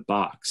the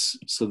box,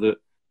 so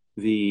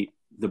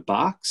the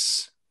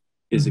box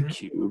is a Hmm.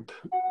 cube,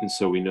 and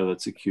so we know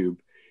that's a cube.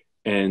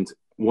 And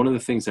one of the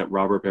things that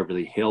Robert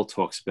Beverly Hale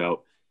talks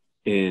about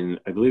in,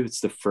 I believe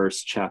it's the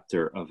first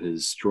chapter of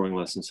his Drawing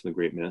Lessons from the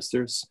Great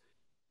Masters,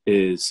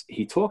 is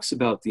he talks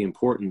about the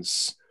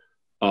importance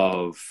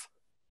of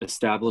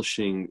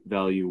establishing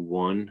value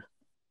 1,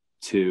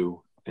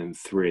 2, and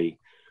 3,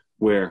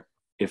 where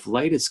if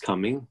light is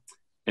coming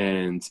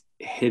and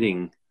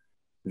hitting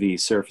the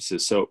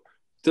surfaces, so it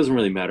doesn't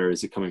really matter,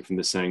 is it coming from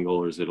this angle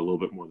or is it a little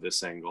bit more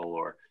this angle,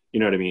 or you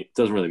know what I mean? It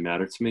doesn't really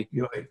matter to me.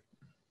 You're right.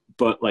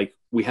 But like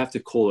we have to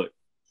call it,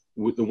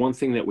 the one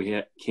thing that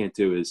we can't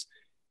do is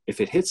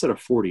if it hits at a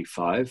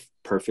 45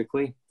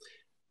 perfectly,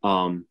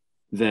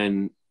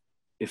 then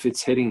if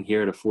it's hitting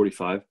here at a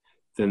 45,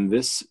 then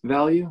this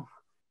value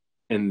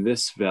and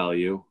this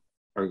value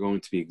are going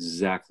to be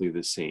exactly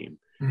the same.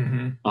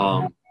 Hmm.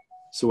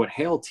 So what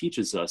Hale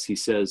teaches us, he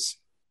says,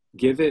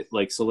 give it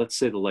like, so let's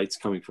say the light's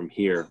coming from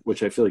here,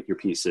 which I feel like your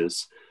piece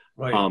is.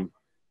 Right. Um,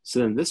 so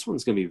then this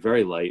one's going to be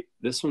very light.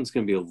 This one's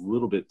going to be a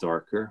little bit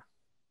darker.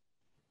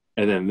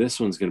 And then this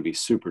one's going to be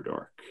super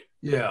dark.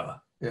 Yeah.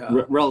 Yeah.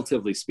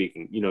 Relatively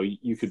speaking, you know,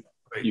 you could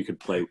Right. you could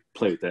play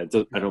with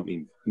that. I don't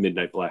mean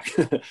midnight black.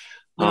 No,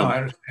 no, I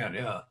um, understand.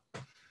 Yeah.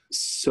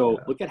 so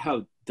Yeah. look at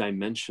how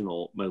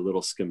dimensional my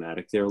little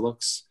schematic there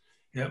looks.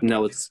 Yep.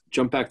 Now let's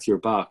jump back to your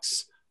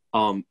box.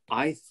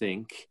 I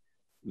think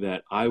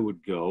that I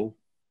would go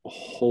a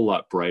whole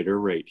lot brighter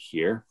right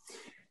here,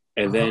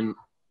 and Uh-huh. then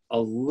a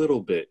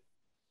little bit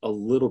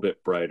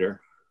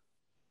brighter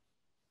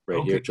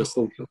right here, Okay.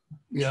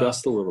 Yeah.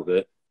 just a little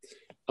bit.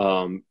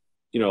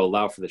 You know,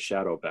 allow for the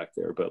shadow back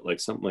there, but like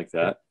something like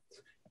that.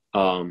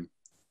 Um,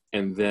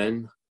 and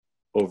then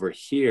over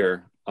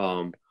here,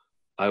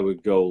 I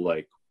would go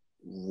like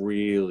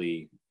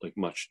really like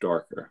much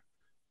darker,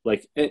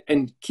 like,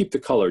 and keep the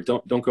color.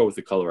 Don't go with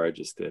the color I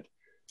just did,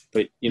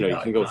 but you know, you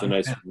Yeah. can go I with a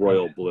nice understand.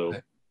 royal blue.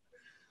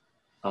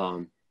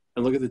 And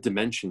look at the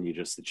dimension you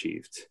just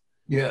achieved.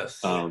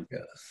 Yes. Um,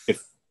 Yes.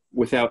 if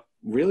without,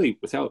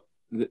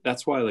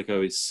 that's why like I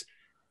always,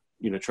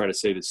 you know, try to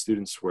say to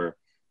students where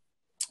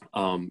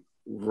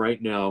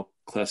right now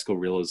classical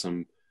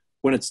realism,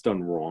 when it's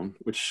done wrong,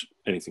 which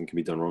anything can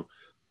be done wrong,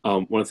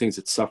 one of the things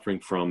it's suffering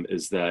from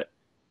is that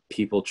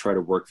people try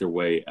to work their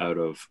way out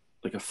of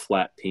like a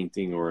flat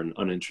painting or an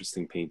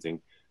uninteresting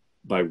painting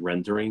by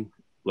rendering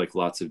like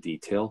lots of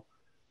detail.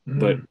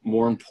 But Mm.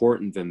 more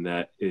important than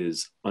that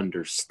is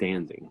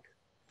understanding.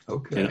 And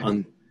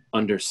Okay.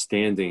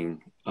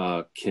 understanding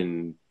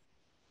can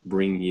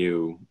bring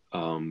you,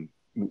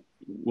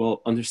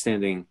 well,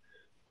 understanding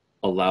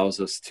allows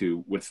us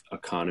to, with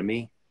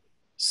economy,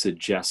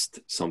 suggest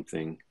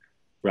something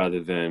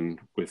rather than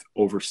with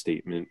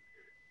overstatement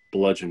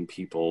bludgeon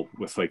people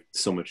with like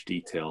so much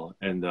detail.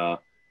 And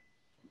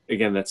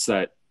again, that's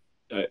that.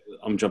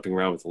 I'm jumping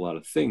around with a lot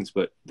of things,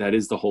 but that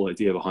is the whole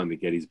idea behind the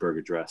Gettysburg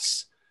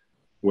Address,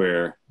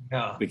 where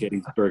Yeah. the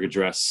Gettysburg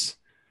Address,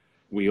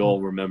 we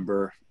all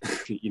remember,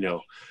 you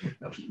know,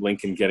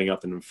 Lincoln getting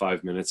up in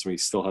 5 minutes, and we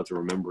still have to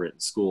remember it in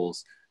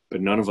schools.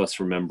 But none of us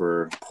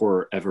remember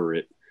poor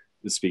Everett,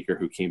 the speaker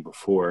who came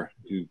before,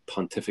 who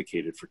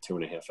pontificated for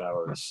 2.5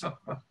 hours,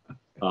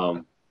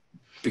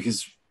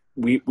 because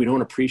we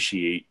don't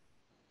appreciate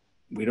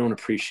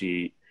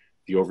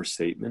the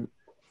overstatement.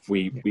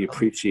 We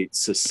appreciate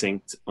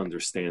succinct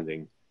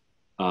understanding.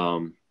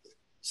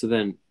 So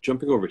then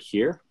jumping over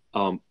here,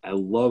 I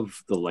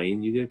love the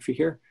lane you did for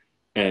here,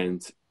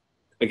 and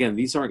again,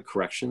 these aren't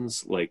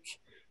corrections like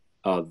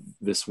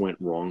this went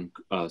wrong,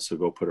 so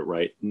go put it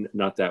right.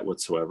 Not that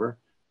whatsoever.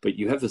 But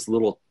you have this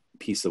little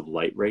piece of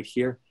light right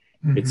here.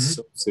 Hmm. It's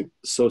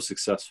so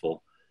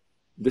successful.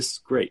 This is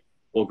great,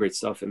 all great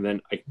stuff. And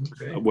then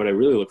Okay. what I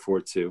really look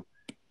forward to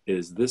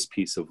is this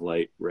piece of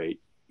light right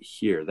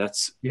here.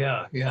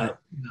 Yeah. Yeah. That,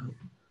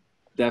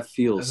 that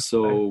feels That's right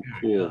so there.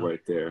 cool Yeah.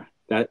 right there.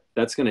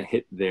 that's going to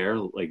hit there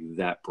like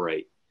that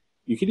bright.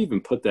 You could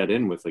even put that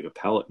in with like a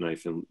palette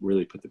knife and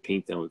really put the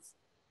paint down with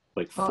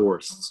like Oh,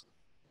 force.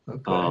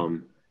 okay.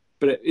 Um,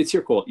 but it's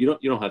your call. You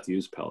don't have to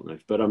use a palette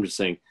knife, but I'm just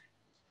saying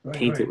Right,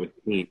 paint it right.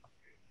 with paint.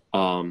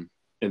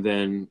 And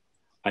then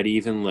I'd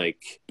even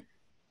like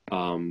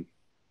um,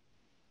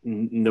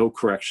 no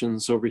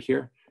corrections over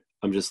here.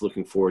 I'm just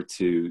looking forward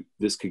to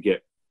this could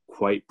get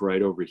quite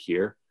bright over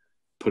here,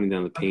 putting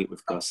down the I'm, paint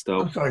with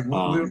gusto. I'm sorry.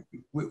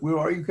 Where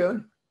are you,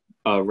 Kevin?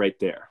 Right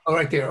there. Oh,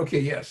 right there. Okay.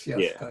 Yes. Yes.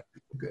 Yeah.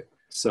 Okay.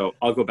 So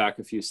I'll go back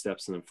a few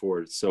steps and then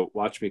forward. So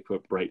watch me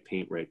put bright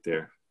paint right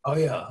there. Oh,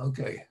 yeah.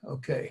 Okay.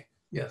 Okay.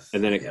 Yes.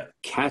 And then it Yeah.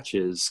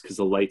 catches because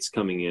the light's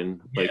coming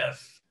in like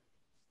Yes.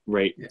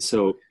 right. Yeah.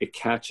 So it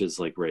catches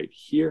like right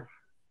here.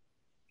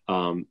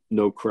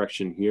 No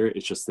correction here.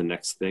 It's just the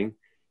next thing.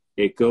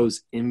 It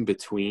goes in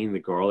between the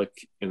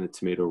garlic and the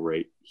tomato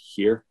right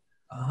here.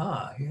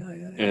 Uh-huh. Yeah.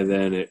 Yeah. And Yeah.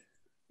 then it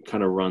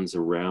kind of runs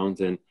around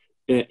and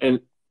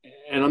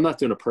I'm not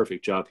doing a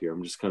perfect job here.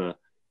 I'm just kind of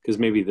because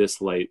maybe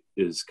this light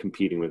is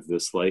competing with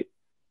this light.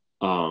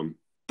 Um,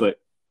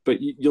 but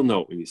you'll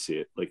know it when you see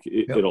it. Like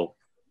Yep.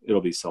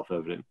 it'll be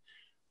self-evident.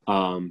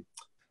 Um,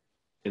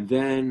 and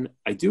then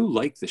I do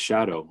like the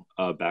shadow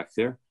back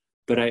there,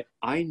 but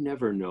I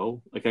never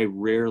know. Like I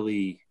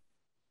rarely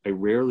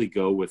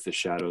go with the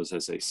shadows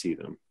as I see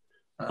them.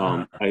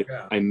 Uh-huh.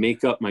 Yeah. I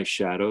make up my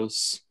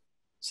shadows.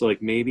 So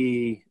like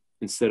maybe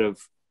instead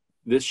of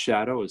this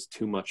shadow is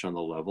too much on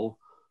the level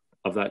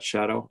of that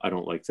shadow. I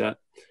don't like that.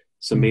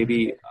 So Mhm.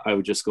 maybe I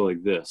would just go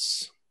like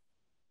this,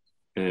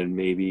 and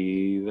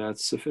maybe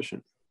that's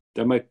sufficient.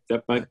 That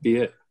might be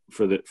it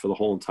for the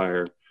whole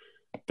entire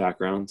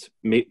background.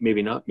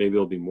 Maybe not. Maybe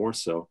it'll be more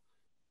so.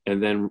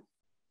 And then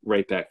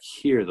right back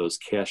here, those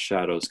cast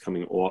shadows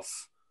coming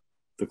off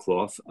the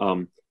cloth.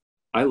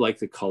 I like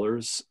the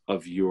colors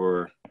of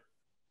your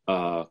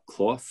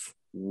cloth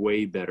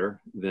way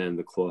better than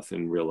the cloth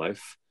in real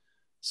life.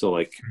 So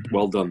like,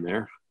 well done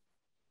there.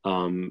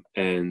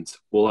 And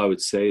all I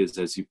would say is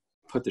as you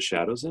put the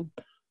shadows in,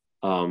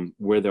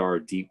 where there are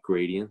deep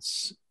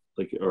gradients,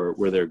 like or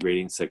where there are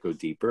gradients that go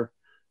deeper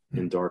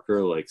and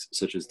darker, like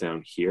such as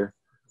down here,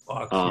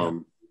 Box. Yeah.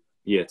 um,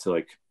 yeah,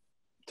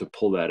 to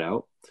pull that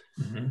out,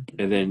 Mhm.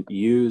 and then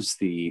use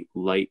the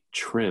light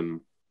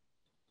trim,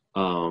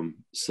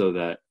 so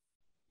that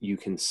you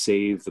can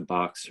save the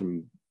box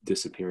from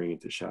disappearing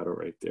into shadow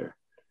right there.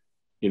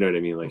 You know what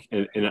I mean? Like,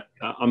 and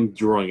I'm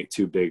drawing it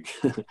too big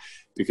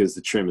because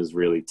the trim is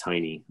really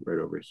tiny right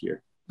over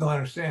here. No, I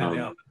understand. Um,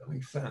 Yeah. That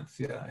makes sense.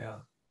 Yeah. Yeah.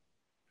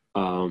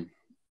 um,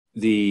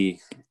 the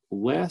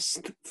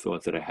last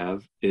thought that I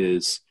have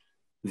is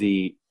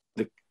the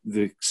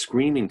the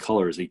screaming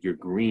colors, like your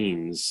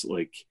greens,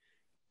 like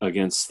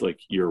against like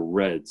your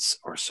reds,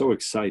 are so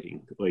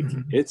exciting. Like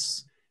Mhm.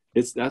 it's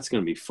that's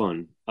gonna be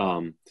fun.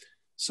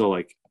 So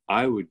like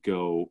I would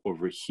go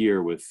over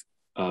here with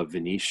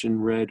Venetian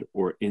red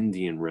or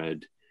Indian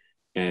red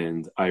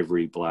and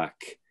ivory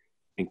black,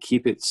 and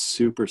keep it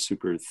super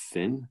super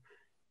thin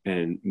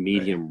and Okay.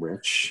 medium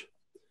rich.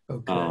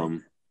 Okay.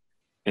 Um,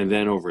 and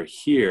then over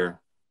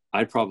here,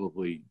 I'd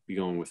probably be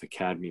going with a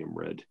cadmium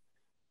red.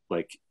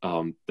 Like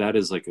that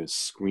is like a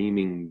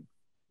screaming,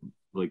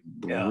 like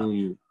Yeah.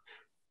 brilliant,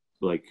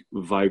 like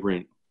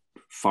vibrant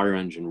fire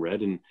engine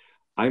red. And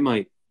I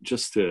might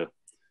just to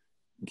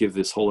give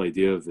this whole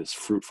idea of this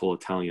fruitful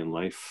Italian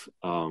life.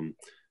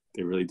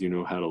 They really do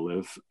know how to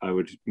live. I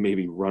would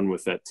maybe run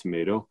with that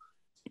tomato,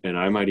 and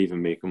I might even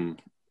make them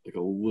like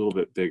a little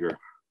bit bigger,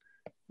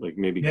 like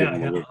maybe give Yeah.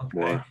 them Yeah.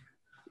 Okay.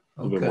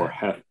 a little bit more Okay.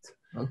 heft.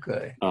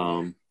 Okay.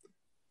 Um,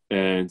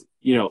 and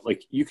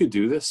like you could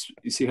do this.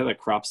 You see how that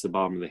crops the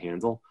bottom of the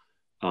handle?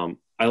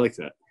 I like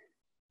that.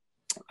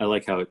 I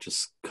like how it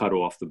just cut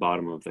off the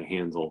bottom of the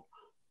handle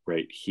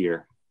right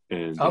here,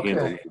 and the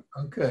handle Okay.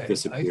 Okay. I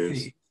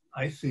disappears. see.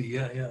 I see.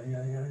 Yeah. Yeah.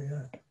 Yeah. Yeah.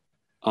 Yeah.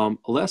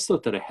 A last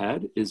thought that I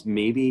had is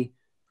maybe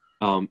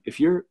if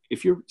you're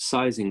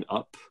sizing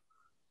up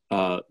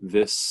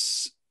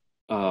this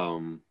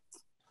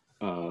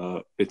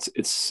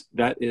it's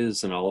that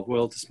is an olive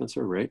oil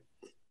dispenser, right?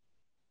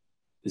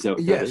 Is that what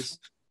that Yes. is?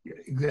 Yeah,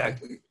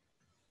 exactly.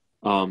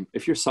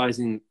 If you're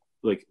sizing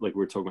like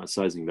we're talking about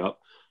sizing it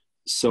up,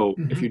 so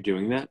if Hmm. you're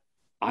doing that,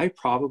 I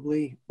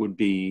probably would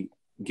be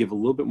give a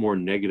little bit more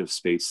negative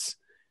space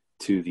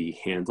to the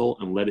handle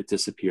and let it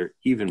disappear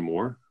even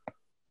more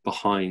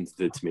behind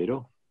the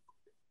tomato.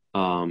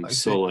 I see.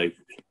 So like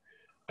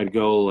I'd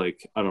go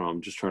like I don't know,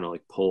 I'm just trying to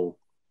like pull,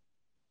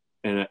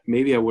 and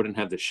maybe I wouldn't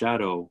have the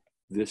shadow,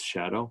 this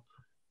shadow.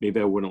 Maybe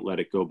I wouldn't let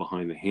it go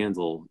behind the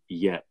handle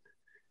yet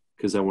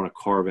because I want to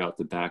carve out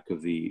the back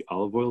of the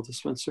olive oil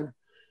dispenser,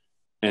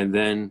 and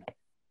then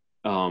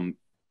um,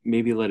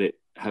 maybe let it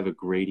have a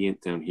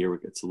gradient down here where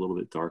it gets a little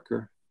bit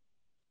darker,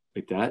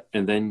 like that.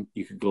 And then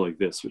you could go like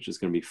this, which is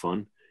going to be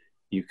fun.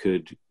 You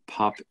could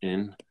pop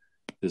in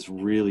this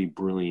really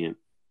brilliant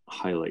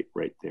highlight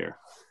right there.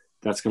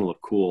 That's going to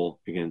look cool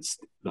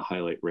against the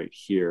highlight right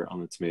here on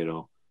the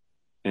tomato.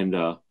 And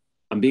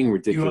I'm being You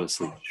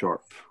ridiculously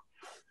sharp.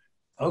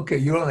 Okay,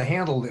 you're on the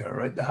handle there,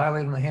 right? The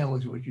highlight on the handle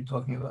is what you're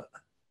talking about.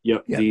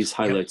 Yep, Yes. these Yep.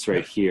 highlights right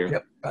Yep. here.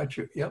 Yep.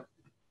 Gotcha. Yep.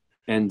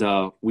 And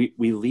we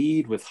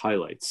lead with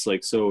highlights.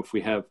 Like, so if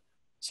we have,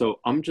 so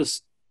I'm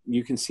just,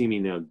 you can see me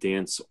now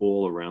dance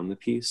all around the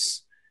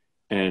piece,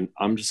 and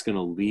I'm just going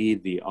to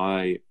lead the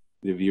eye,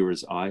 the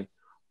viewer's eye,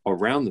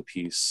 around the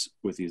piece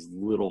with these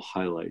little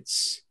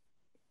highlights,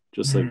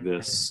 just like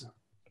this.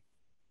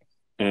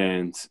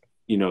 And,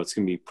 you know, it's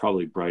going to be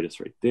probably brightest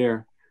right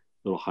there.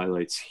 Little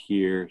highlights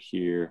here,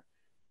 here,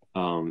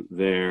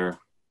 there,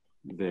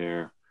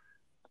 there.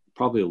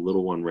 Probably a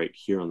little one right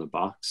here on the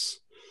box.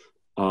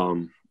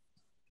 And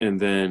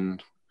then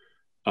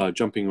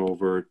jumping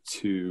over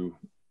to,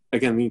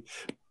 again,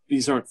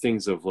 these aren't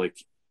things of like,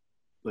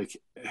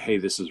 hey,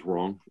 this is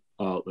wrong.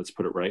 Let's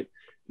put it right.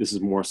 This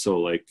is more so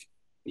like,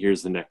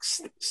 here's the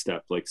next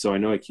step. Like, so I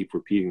know I keep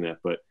repeating that,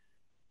 but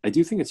I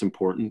do think it's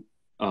important.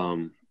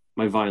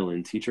 My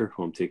violin teacher,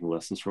 who I'm taking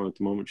lessons from at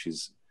the moment,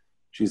 she's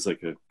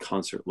like a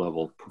concert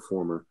level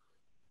performer,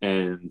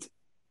 and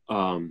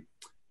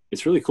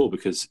it's really cool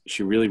because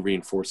she really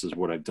reinforces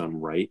what I've done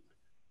right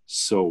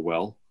so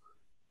well,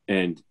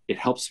 and it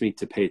helps me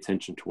to pay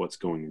attention to what's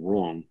going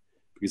wrong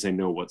because I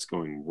know what's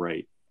going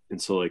right.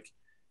 And so, like,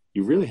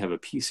 you really have a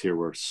piece here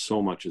where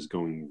so much is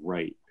going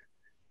right,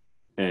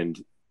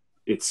 and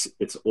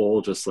it's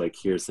all just like,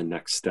 here's the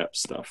next step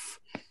stuff.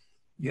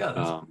 Yeah,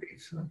 that's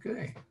great.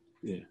 Okay.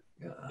 Yeah.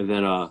 Yeah. And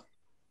then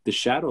the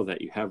shadow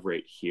that you have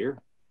right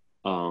here,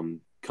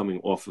 coming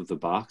off of the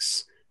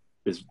box,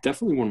 is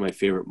definitely one of my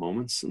favorite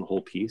moments in the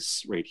whole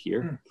piece right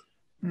here,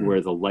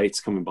 where the light's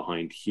coming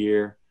behind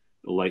here,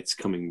 the light's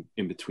coming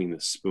in between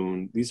the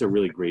spoon. These are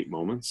really great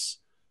moments.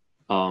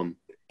 And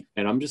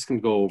I'm just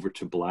going to go over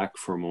to black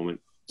for a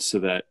moment so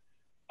that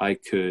I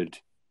could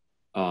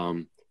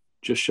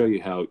just show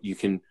you how you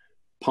can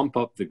pump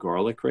up the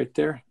garlic right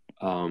there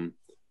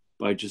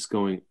by just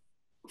going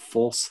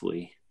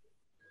falsely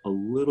a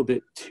little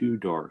bit too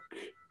dark,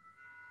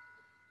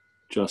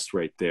 just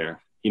right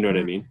there. You know what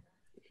I mean?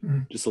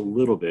 Just a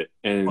little bit.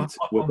 And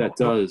what that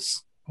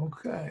does,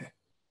 okay,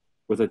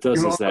 what that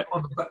does is that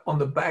on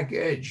the back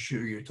edge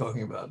you're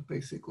talking about,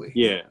 basically.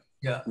 Yeah.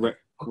 Yeah. Right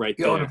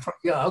yeah, there.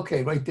 Yeah.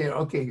 Okay. Right there.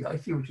 Okay. I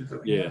see what you're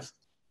doing. Yeah. Yes.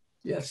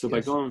 Yes. So yes.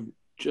 by going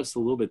just a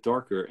little bit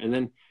darker, and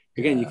then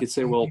again, you could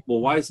say, well,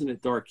 why isn't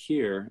it dark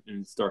here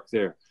and it's dark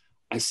there?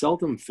 I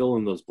seldom fill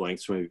in those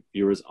blanks for my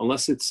viewers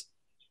unless it's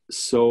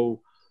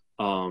so,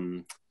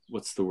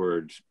 what's the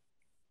word?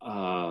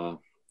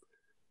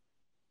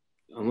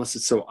 Unless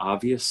it's so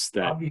obvious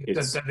that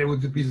that it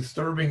would be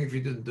disturbing if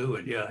you didn't do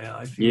it. Yeah. Yeah.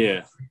 I see.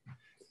 Yeah.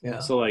 Yeah.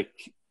 So like,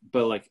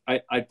 but like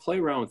I play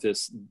around with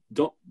this.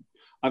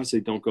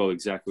 Obviously don't go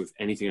exactly with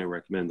anything I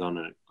recommend on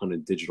a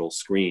digital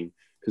screen,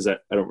 because I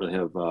don't really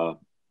have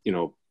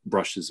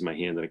brushes in my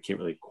hand that I can't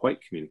really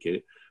quite communicate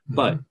it.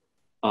 But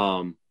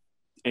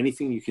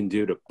anything you can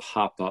do to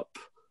pop up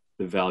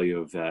the value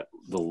of the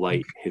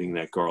light hitting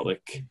that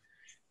garlic,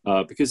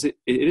 because it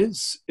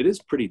is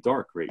pretty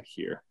dark right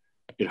here.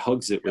 It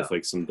hugs it with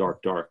like some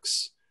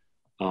darks.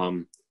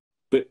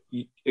 But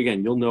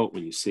again, you'll know it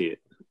when you see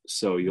it,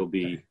 so you'll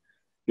be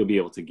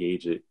able to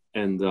gauge it.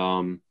 And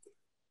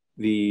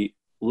the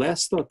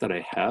last thought that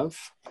I have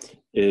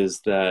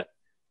is that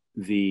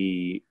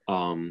these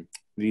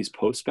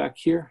posts back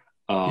here,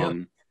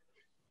 I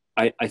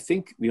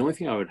think the only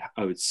thing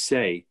I would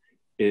say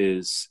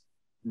is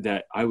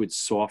that I would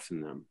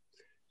soften them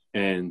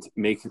and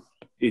make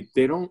it.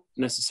 They don't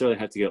necessarily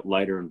have to get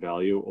lighter in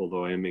value,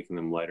 although I am making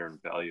them lighter in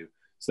value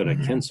so that I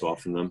can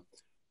soften them.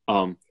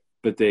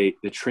 But the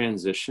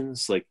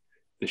transitions, like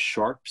the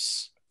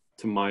sharps,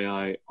 to my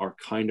eye, are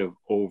kind of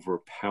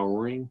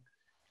overpowering.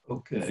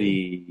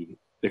 Okay.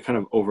 They're kind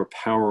of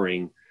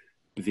overpowering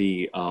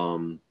they're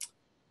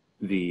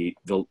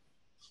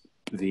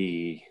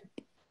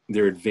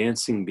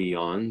advancing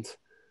beyond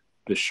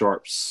the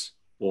sharps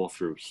all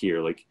through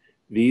here. Like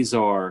these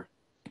are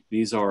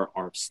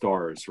our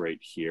stars right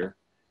here.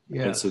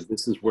 Yes. And so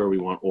this is where we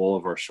want all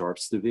of our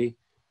sharps to be.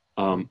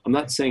 I'm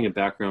not saying a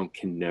background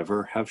can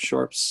never have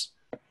sharps,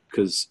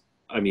 because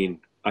I mean,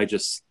 I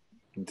just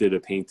did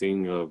a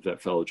painting of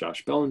that fellow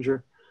Josh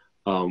Bellinger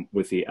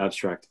with the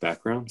abstract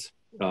background.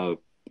 I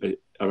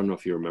don't know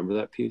if you remember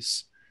that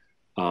piece.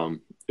 It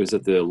was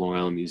at the Long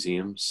Island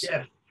Museums.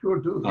 Yeah, sure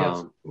do. Yes,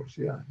 of course.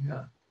 Yeah.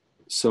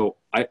 So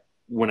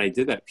when I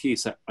did that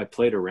piece, I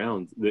played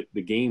around.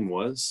 The game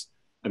was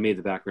I made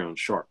the background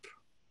sharp,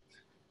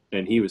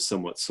 and he was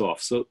somewhat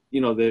soft. So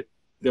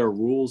there are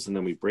rules, and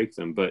then we break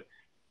them. But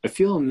I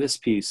feel in this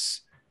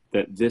piece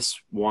that this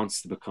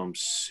wants to become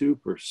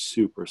super,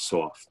 super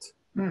soft,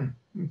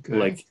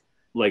 okay.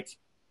 like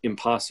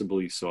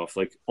impossibly soft,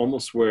 like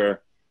almost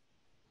where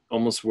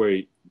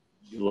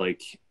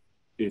like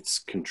it's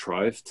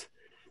contrived.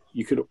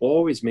 You could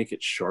always make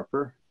it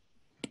sharper,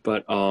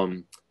 but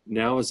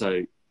now as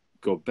I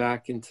go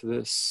back into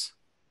this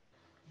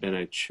and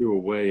I chew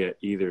away at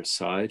either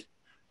side,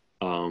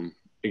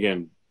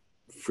 again,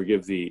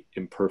 forgive the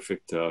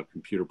imperfect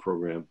computer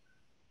program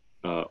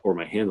or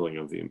my handling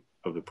of the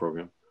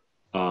program.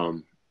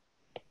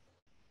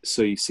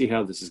 so you see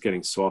how this is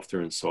getting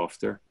softer and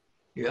softer,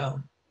 Yeah.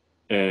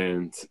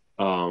 and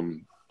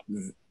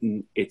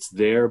it's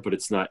there, but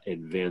it's not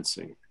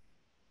advancing.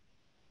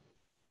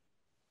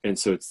 And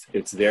so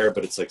it's there,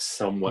 but it's like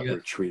somewhat Yeah.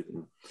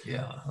 retreating.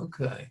 Yeah.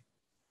 Okay.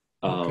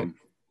 Okay. Um,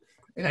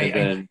 And and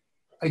then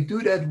I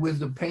do that with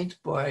the paint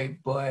by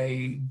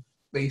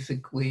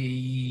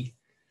basically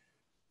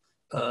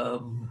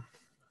um,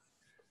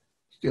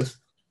 just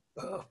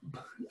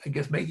I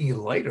guess making it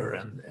lighter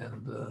and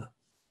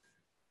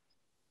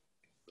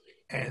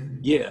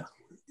yeah,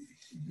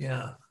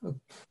 yeah.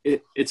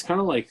 it's kind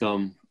of like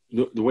the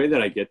way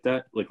that I get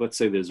that, like let's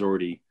say there's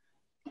already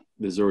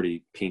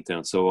paint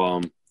down. So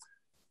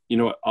you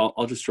know what,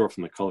 I'll just draw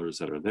from the colors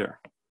that are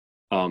there.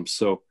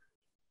 So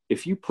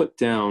if you put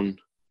down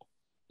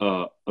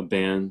a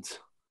band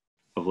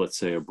of, let's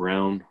say, a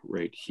brown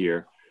right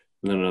here,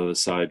 and then on the other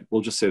side,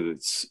 we'll just say that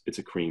it's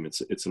a cream,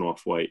 it's an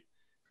off-white,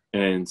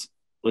 and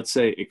let's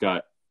say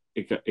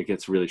it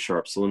gets really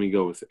sharp. So let me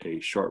go with a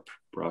sharp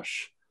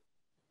brush.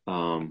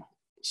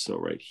 So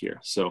right here.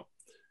 So all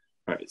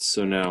right,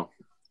 so now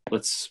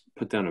let's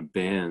put down a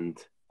band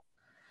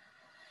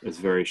that's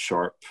very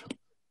sharp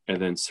and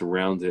then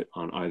surround it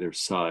on either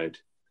side.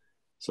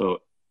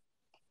 So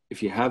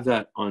if you have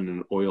that on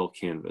an oil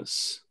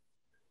canvas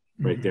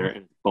right there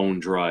and bone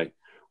dry,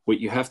 what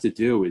you have to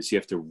do is you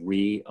have to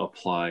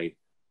reapply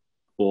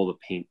all the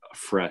paint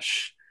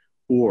fresh,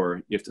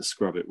 or you have to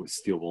scrub it with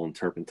steel wool and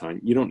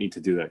turpentine. You don't need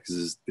to do that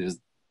because there's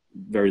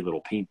very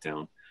little paint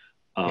down.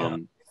 Yeah.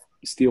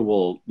 Steel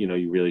wool, you know,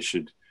 you really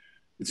should,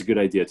 it's a good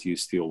idea to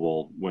use steel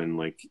wool when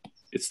like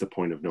it's the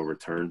point of no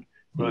return.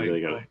 You Right.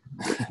 really gotta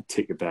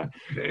take it back.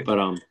 Okay. But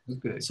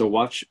Okay. so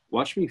watch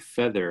me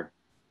feather,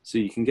 so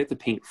you can get the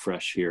paint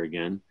fresh here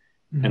again,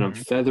 and I'm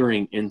Mhm.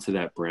 feathering into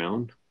that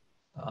brown.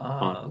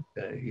 Ah,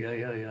 okay.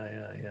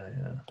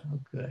 Yeah.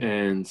 Okay.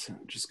 And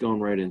just going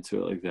right into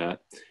it like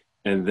that.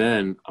 And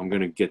then I'm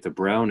going to get the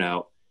brown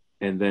out.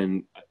 And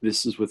then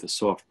this is with a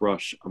soft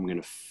brush, I'm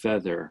going to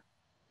feather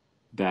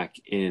back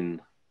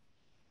in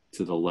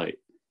to the light.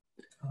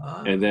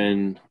 Ah, And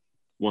then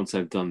once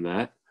I've done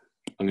that,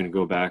 I'm going to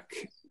go back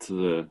to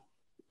the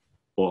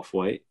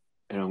off-white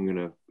and I'm going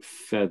to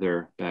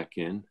feather back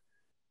in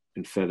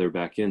and feather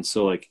back in.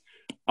 So like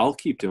I'll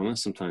keep doing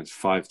this sometimes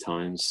 5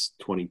 times,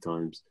 20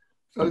 times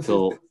so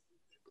until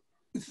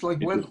it's like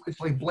it's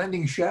like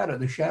blending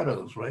the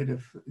shadows, right?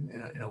 If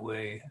in a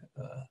way.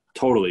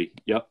 Totally.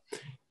 Yep.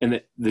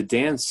 And the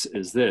dance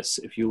is this: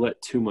 if you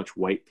let too much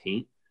white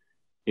paint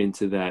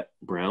into that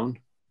brown,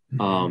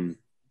 Mhm.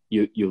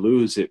 you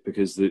lose it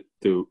because the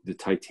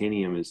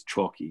titanium is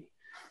chalky,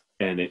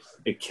 and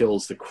it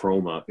kills the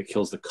chroma, it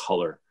kills the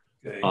color,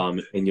 Okay.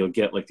 and you'll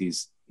get like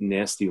these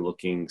nasty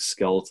looking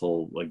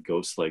skeletal, like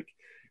ghost like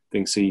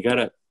things. So you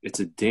gotta, it's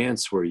a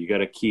dance where you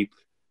gotta keep.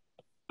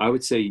 I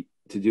would say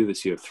to do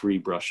this, you have 3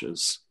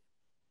 brushes.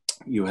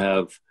 You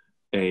have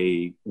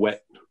a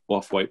wet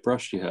off-white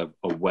brush, you have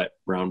a wet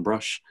brown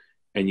brush,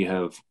 and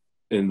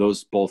and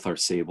those both are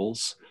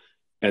sables.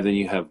 And then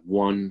you have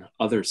one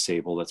other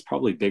sable that's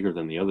probably bigger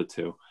than the other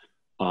 2,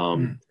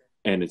 Mm.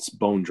 and it's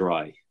bone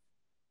dry.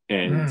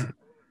 And Mm.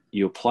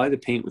 you apply the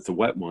paint with the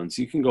wet ones.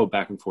 You can go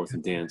back and forth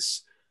and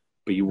dance,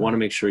 but you want to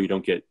make sure you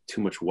don't get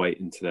too much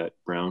white into that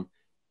brown.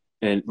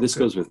 And this Okay.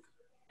 goes with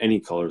any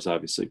colors,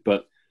 obviously.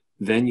 But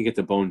then you get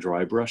the bone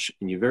dry brush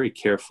and you very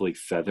carefully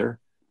feather,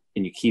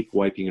 and you keep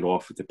wiping it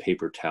off with the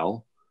paper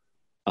towel,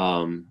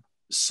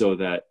 so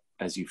that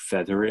as you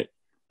feather it,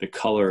 the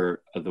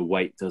color of the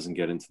white doesn't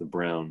get into the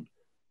brown,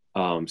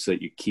 so that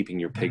you're keeping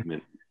your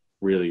pigment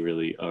really,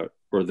 really,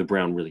 or the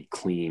brown really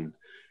clean.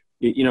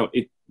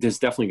 There's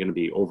definitely going to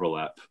be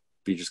overlap,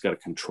 but you just got to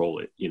control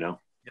it, you know?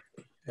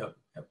 Yep.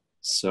 Yep.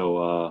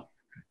 So,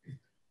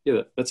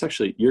 yeah, that's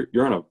actually,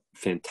 you're on a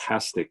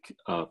fantastic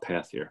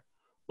path here.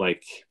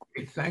 Like,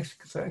 Thanks,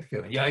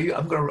 Kevin. Yeah,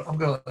 I'm gonna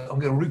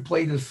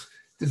replay this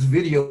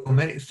video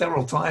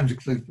several times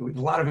because there's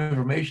a lot of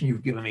information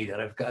you've given me that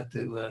I've got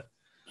to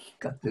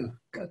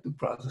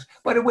process.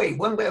 By the way,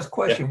 one last yeah,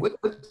 question. What's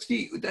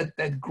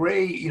that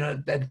gray?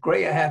 That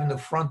gray I have in the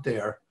front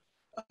there.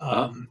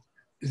 uh,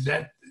 Is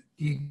that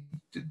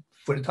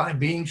for the time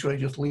being? Should I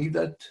just leave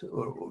that,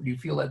 or do you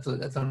feel that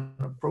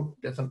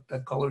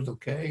color's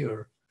okay,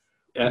 or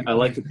I what do you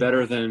like it think?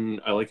 better than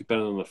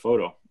the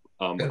photo.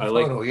 That I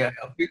like, photo, yeah,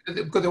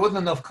 because there wasn't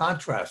enough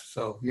contrast.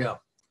 So yeah.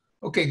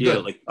 Okay, yeah,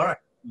 good. like All right.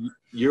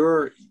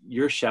 your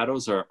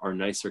shadows are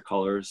nicer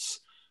colors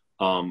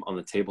on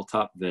the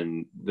tabletop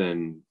than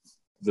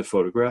the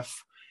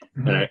photograph,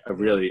 and Mhm. I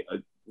really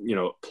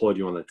applaud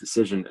you on that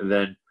decision. And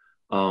then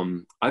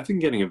I've been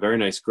getting a very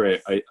nice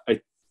gray.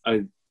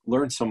 I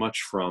learned so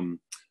much from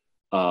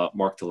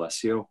Mark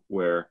D'Alessio,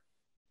 where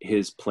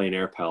his plein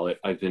air palette,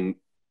 I've been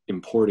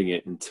importing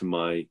it into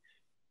my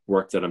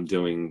work that I'm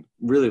doing,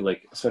 really,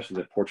 like especially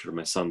the portrait of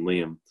my son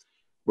Liam,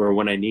 where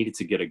when I needed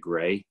to get a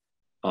gray,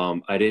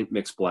 I didn't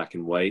mix black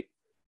and white.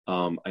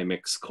 I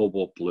mixed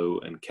cobalt blue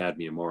and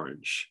cadmium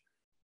orange.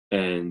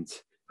 And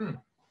Hmm.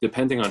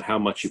 depending on how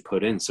much you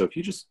put in, so if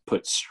you just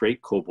put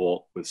straight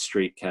cobalt with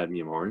straight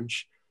cadmium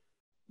orange,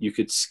 you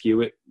could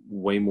skew it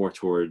way more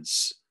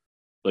towards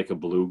like a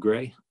blue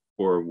gray,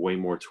 or way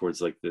more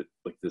towards like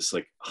this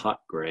like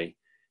hot gray,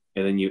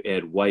 and then you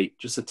add white,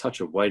 just a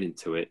touch of white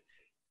into it,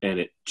 and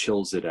it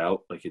chills it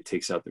out, like it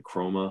takes out the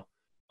chroma.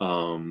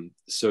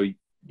 So you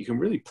can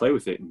really play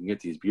with it and you get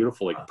these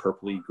beautiful like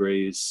purpley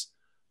grays.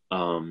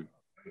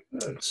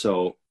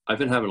 So I've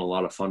been having a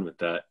lot of fun with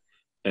that,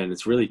 and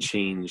it's really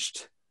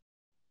changed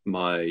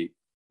my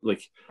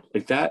like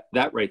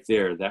that right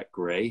there. That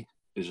gray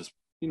is just,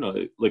 you know,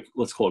 like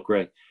let's call it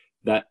gray.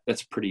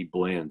 That's pretty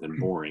bland and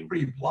boring.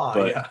 Pretty blah,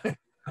 but, yeah.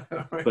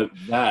 Right. But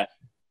that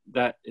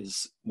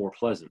is more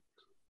pleasant.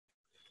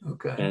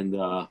 Okay. And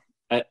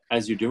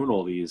as you're doing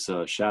all these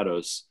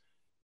shadows,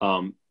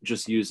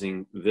 just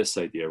using this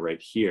idea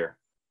right here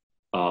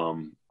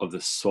of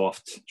the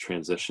soft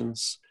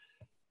transitions.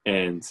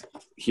 And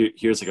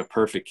here's like a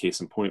perfect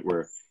case in point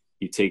where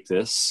you take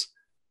this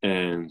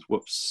and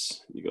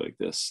whoops, you go like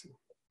this,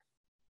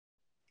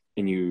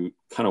 and you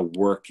kind of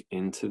work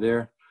into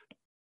there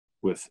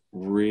with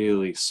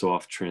really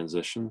soft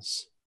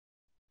transitions.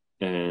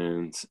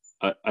 And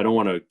I don't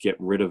want to get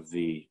rid of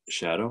the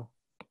shadow.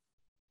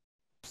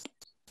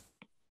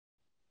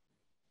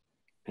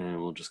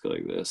 And we'll just go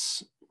like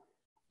this.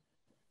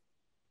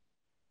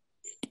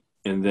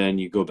 And then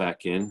you go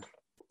back in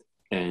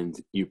and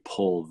you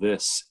pull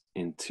this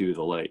into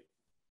the light.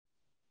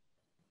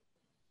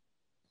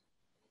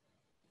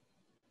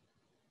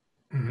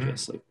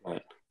 Just like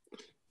that.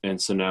 And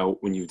so now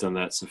when you've done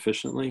that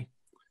sufficiently,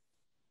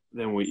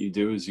 then what you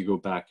do is you go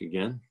back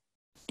again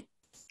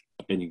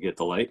and you get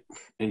the light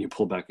and you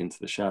pull back into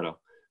the shadow.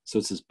 So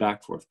it's this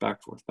back, forth,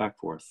 back, forth, back,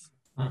 forth.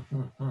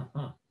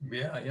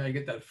 Yeah, I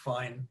get that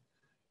fine,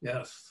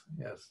 yes,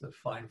 the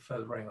fine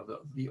feathering of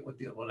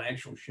what an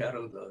actual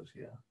shadow does,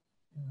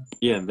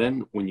 Yeah, and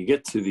then when you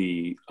get to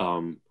the,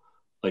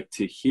 like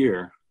to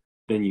here,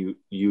 then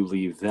you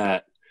leave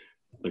that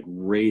like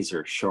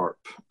razor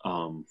sharp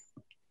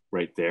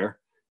right there.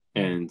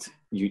 And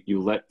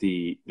you let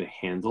the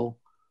handle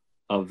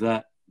of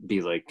that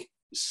be like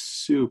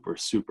super,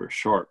 super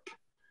sharp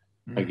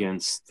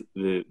against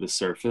the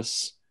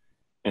surface.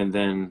 And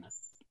then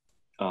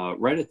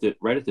right at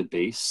the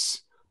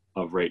base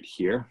of right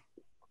here,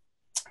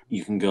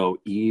 you can go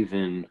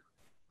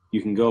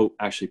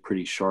actually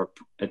pretty sharp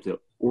at the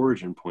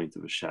origin point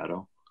of a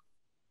shadow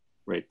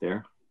right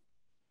there.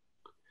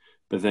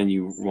 But then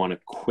you want to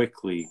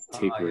quickly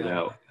taper it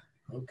out.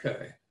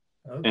 Okay.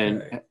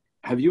 And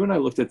have you and I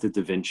looked at the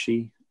Da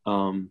Vinci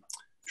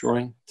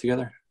drawing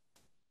together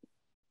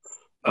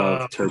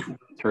of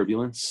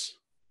turbulence?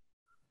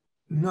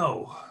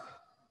 No.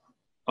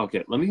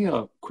 Okay, let me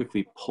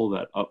quickly pull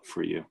that up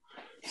for you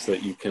so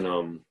that you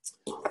can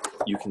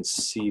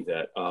see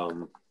that.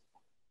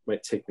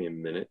 Might take me a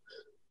minute.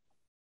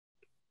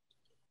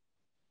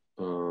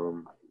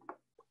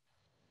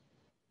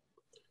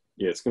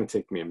 Yeah, it's going to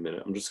take me a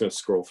minute. I'm just going to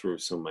scroll through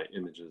some of my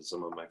images.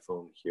 I'm on my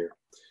phone here.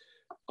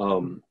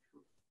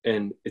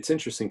 And it's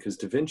interesting because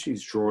Da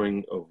Vinci's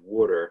drawing of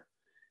water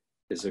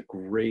is a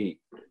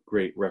great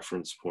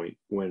reference point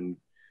when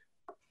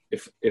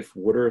if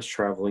water is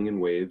traveling in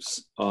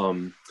waves,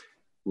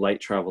 light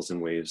travels in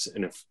waves,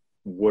 and if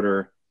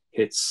water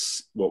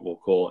hits what we'll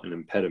call an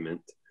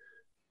impediment,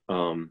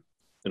 an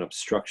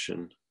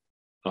obstruction,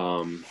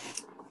 and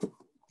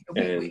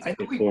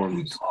it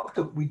forms.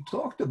 We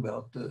talked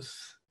about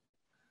this.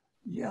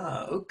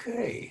 Yeah.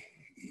 Okay.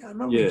 Yeah, I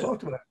remember we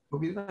talked about it, but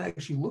we didn't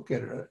actually look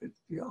at it.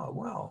 Yeah.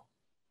 Wow.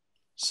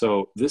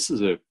 So this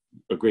is a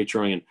great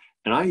drawing,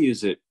 and I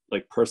use it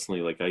like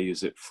personally. Like I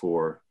use it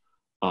for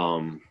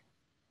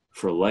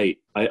light.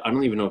 I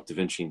don't even know if Da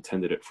Vinci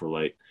intended it for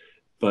light,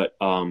 but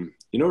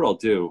you know what I'll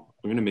do?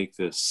 I'm gonna make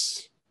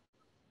this.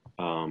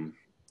 I'm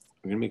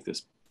gonna make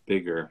this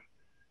bigger.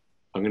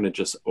 I'm gonna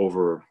just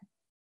overrun.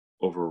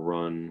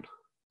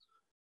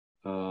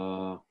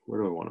 Where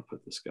do I want to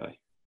put this guy?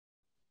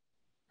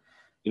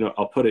 You know,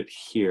 I'll put it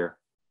here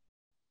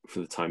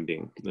for the time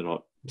being. Then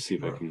I'll see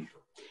if I can.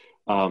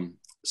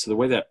 So the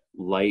way that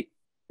light,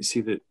 you see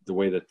the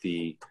way that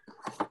the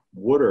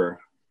water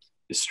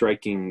is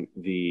striking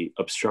the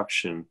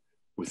obstruction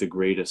with the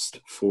greatest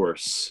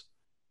force,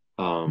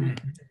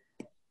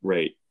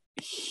 right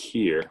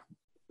here.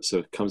 So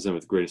it comes in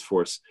with the greatest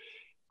force,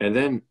 and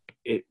then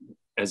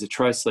as it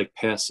tries to like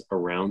pass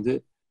around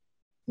it,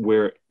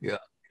 where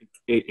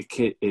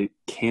it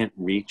can't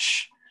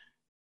reach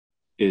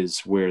is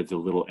where the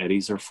little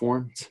eddies are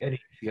formed.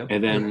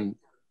 And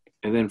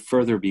then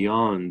further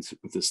beyond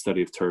with the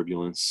study of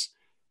turbulence,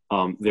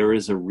 there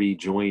is a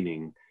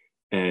rejoining,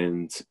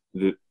 and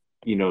the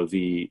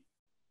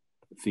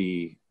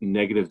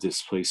negative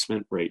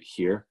displacement right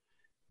here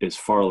is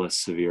far less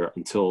severe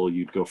until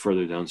you'd go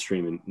further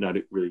downstream and not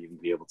really even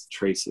be able to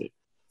trace it.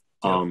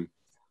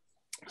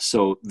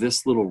 So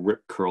this little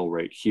rip curl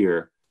right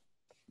here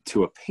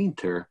to a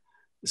painter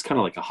is kind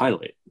of like a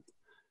highlight.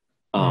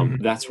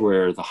 That's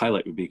where the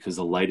highlight would be, because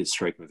the light is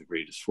striking with the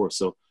greatest force.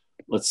 So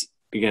let's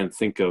again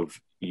think of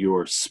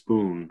your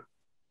spoon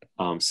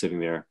sitting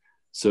there.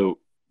 So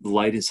the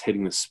light is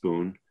hitting the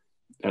spoon.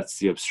 That's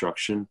the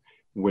obstruction.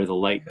 where the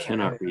light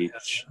cannot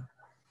reach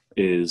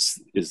is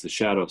the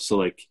shadow. So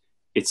like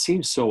it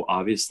seems so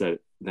obvious that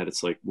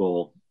it's like,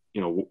 well,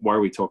 why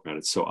are we talking about it?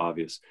 It's so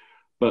obvious.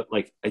 But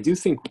like I do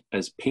think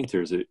as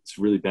painters it's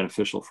really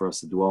beneficial for us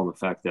to dwell on the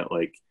fact that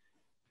like,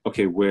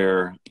 okay,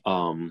 where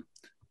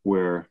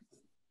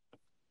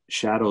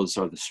shadows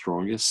are the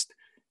strongest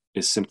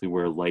is simply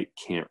where light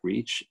can't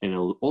reach, and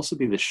it'll also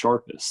be the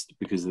sharpest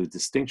because the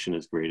distinction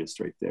is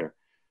greatest right there.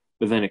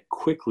 But then it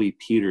quickly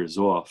peters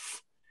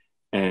off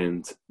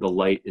and the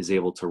light is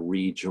able to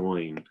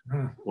rejoin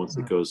once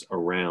it goes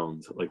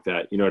around like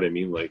that. You know what I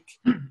mean? Like,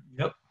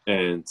 yep.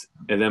 And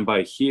then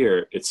by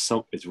here, it's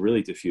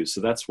really diffuse.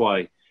 So that's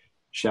why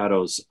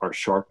shadows are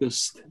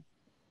sharpest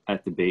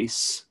at the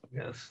base.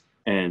 Yes.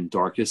 And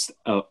darkest.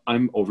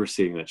 I'm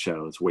overstating that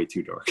shadow. It's way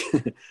too dark.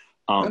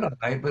 But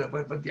I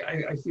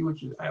see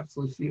what you. I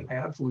absolutely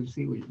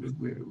see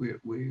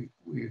where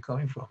you're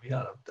coming from.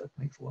 Yeah, that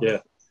makes a lot. Yeah.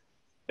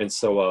 And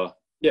so,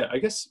 yeah, I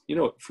guess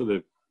for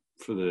the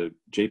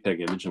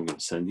JPEG image I'm going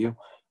to send you,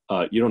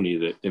 you don't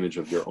need an image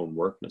of your own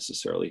work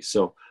necessarily.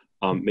 So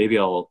maybe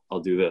I'll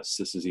do this.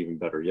 This is even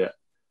better yet.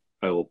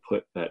 I will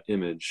put that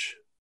image.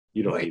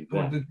 You don't need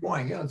that. The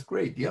drawing. Yeah, it's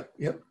great. Yep.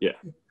 Yeah.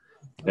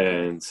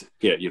 And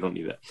yeah, you don't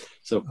need that.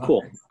 So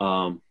cool.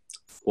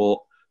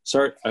 Well,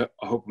 sorry, I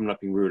hope I'm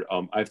not being rude.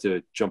 I have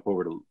to jump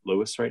over to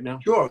Lewis right now.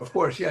 Sure, of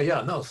course.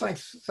 Yeah. No,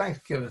 thanks,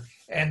 Kevin.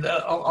 And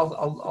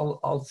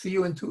I'll see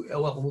you in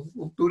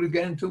we'll do it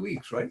again in 2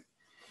 weeks, right?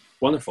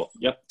 Wonderful.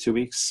 Yep, 2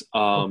 weeks.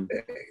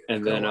 Okay.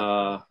 And then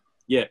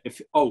yeah,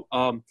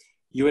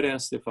 you had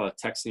asked if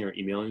texting or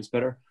emailing is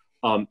better.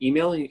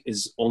 Emailing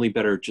is only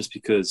better just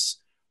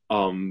because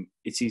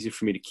it's easy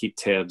for me to keep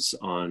tabs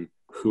on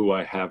who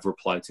I have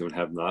replied to and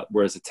have not,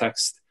 whereas a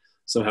text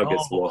somehow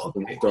gets lost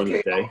during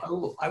the day.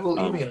 I will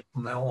email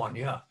from now on.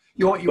 Yeah.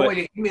 You want me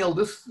to email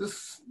this?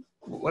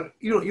 What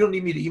you don't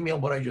need me to email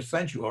what I just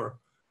sent you, or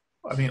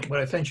I mean what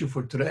I sent you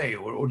for today,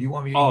 or do you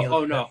want me to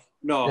email?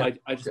 No. Yeah.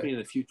 I just mean in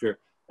the future.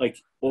 Like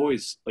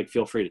always, like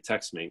feel free to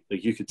text me.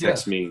 Like you could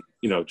text me,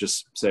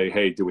 just say,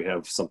 hey, do we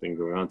have something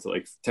going on? To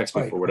like text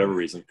me for whatever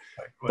reason.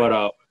 Right.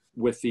 But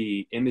with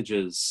the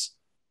images,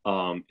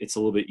 it's a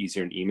little bit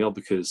easier in email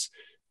because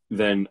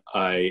then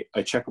I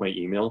check my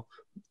email.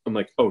 I'm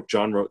like, oh,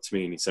 John wrote to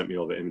me and he sent me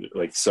all the images.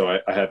 Like, so I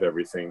have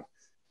everything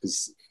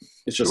because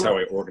it's just how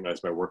I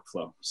organize my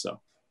workflow. So.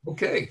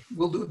 Okay,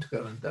 we'll do it,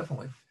 Kevin.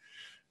 Definitely.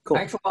 Cool.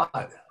 Thanks a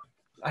lot.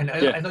 I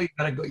know you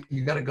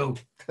gotta go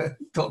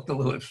talk to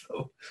Lewis.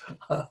 So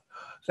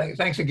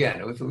thanks again.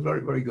 It was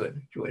very, very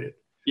good. Enjoyed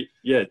it.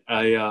 Yeah,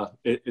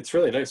 it's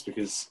really nice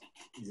because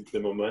the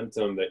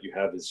momentum that you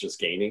have is just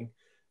gaining.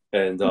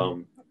 And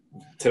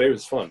today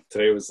was fun.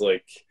 Today was a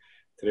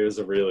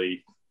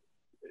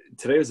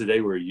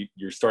day where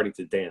you're starting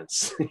to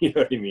dance. You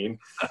know what I mean?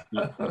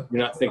 You're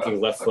not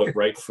thinking left foot,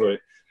 right foot.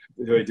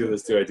 Do I do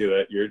this? Do I do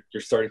that?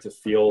 You're starting to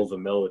feel the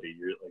melody.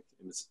 You're like,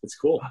 it's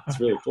cool.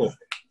 It's really cool.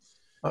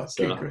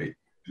 Okay, great.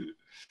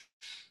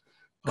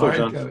 Cool, all right,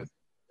 John. Kevin.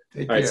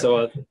 All right,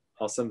 so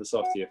I'll send this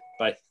off to you.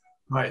 Bye.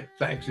 All right,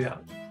 thanks. Yeah.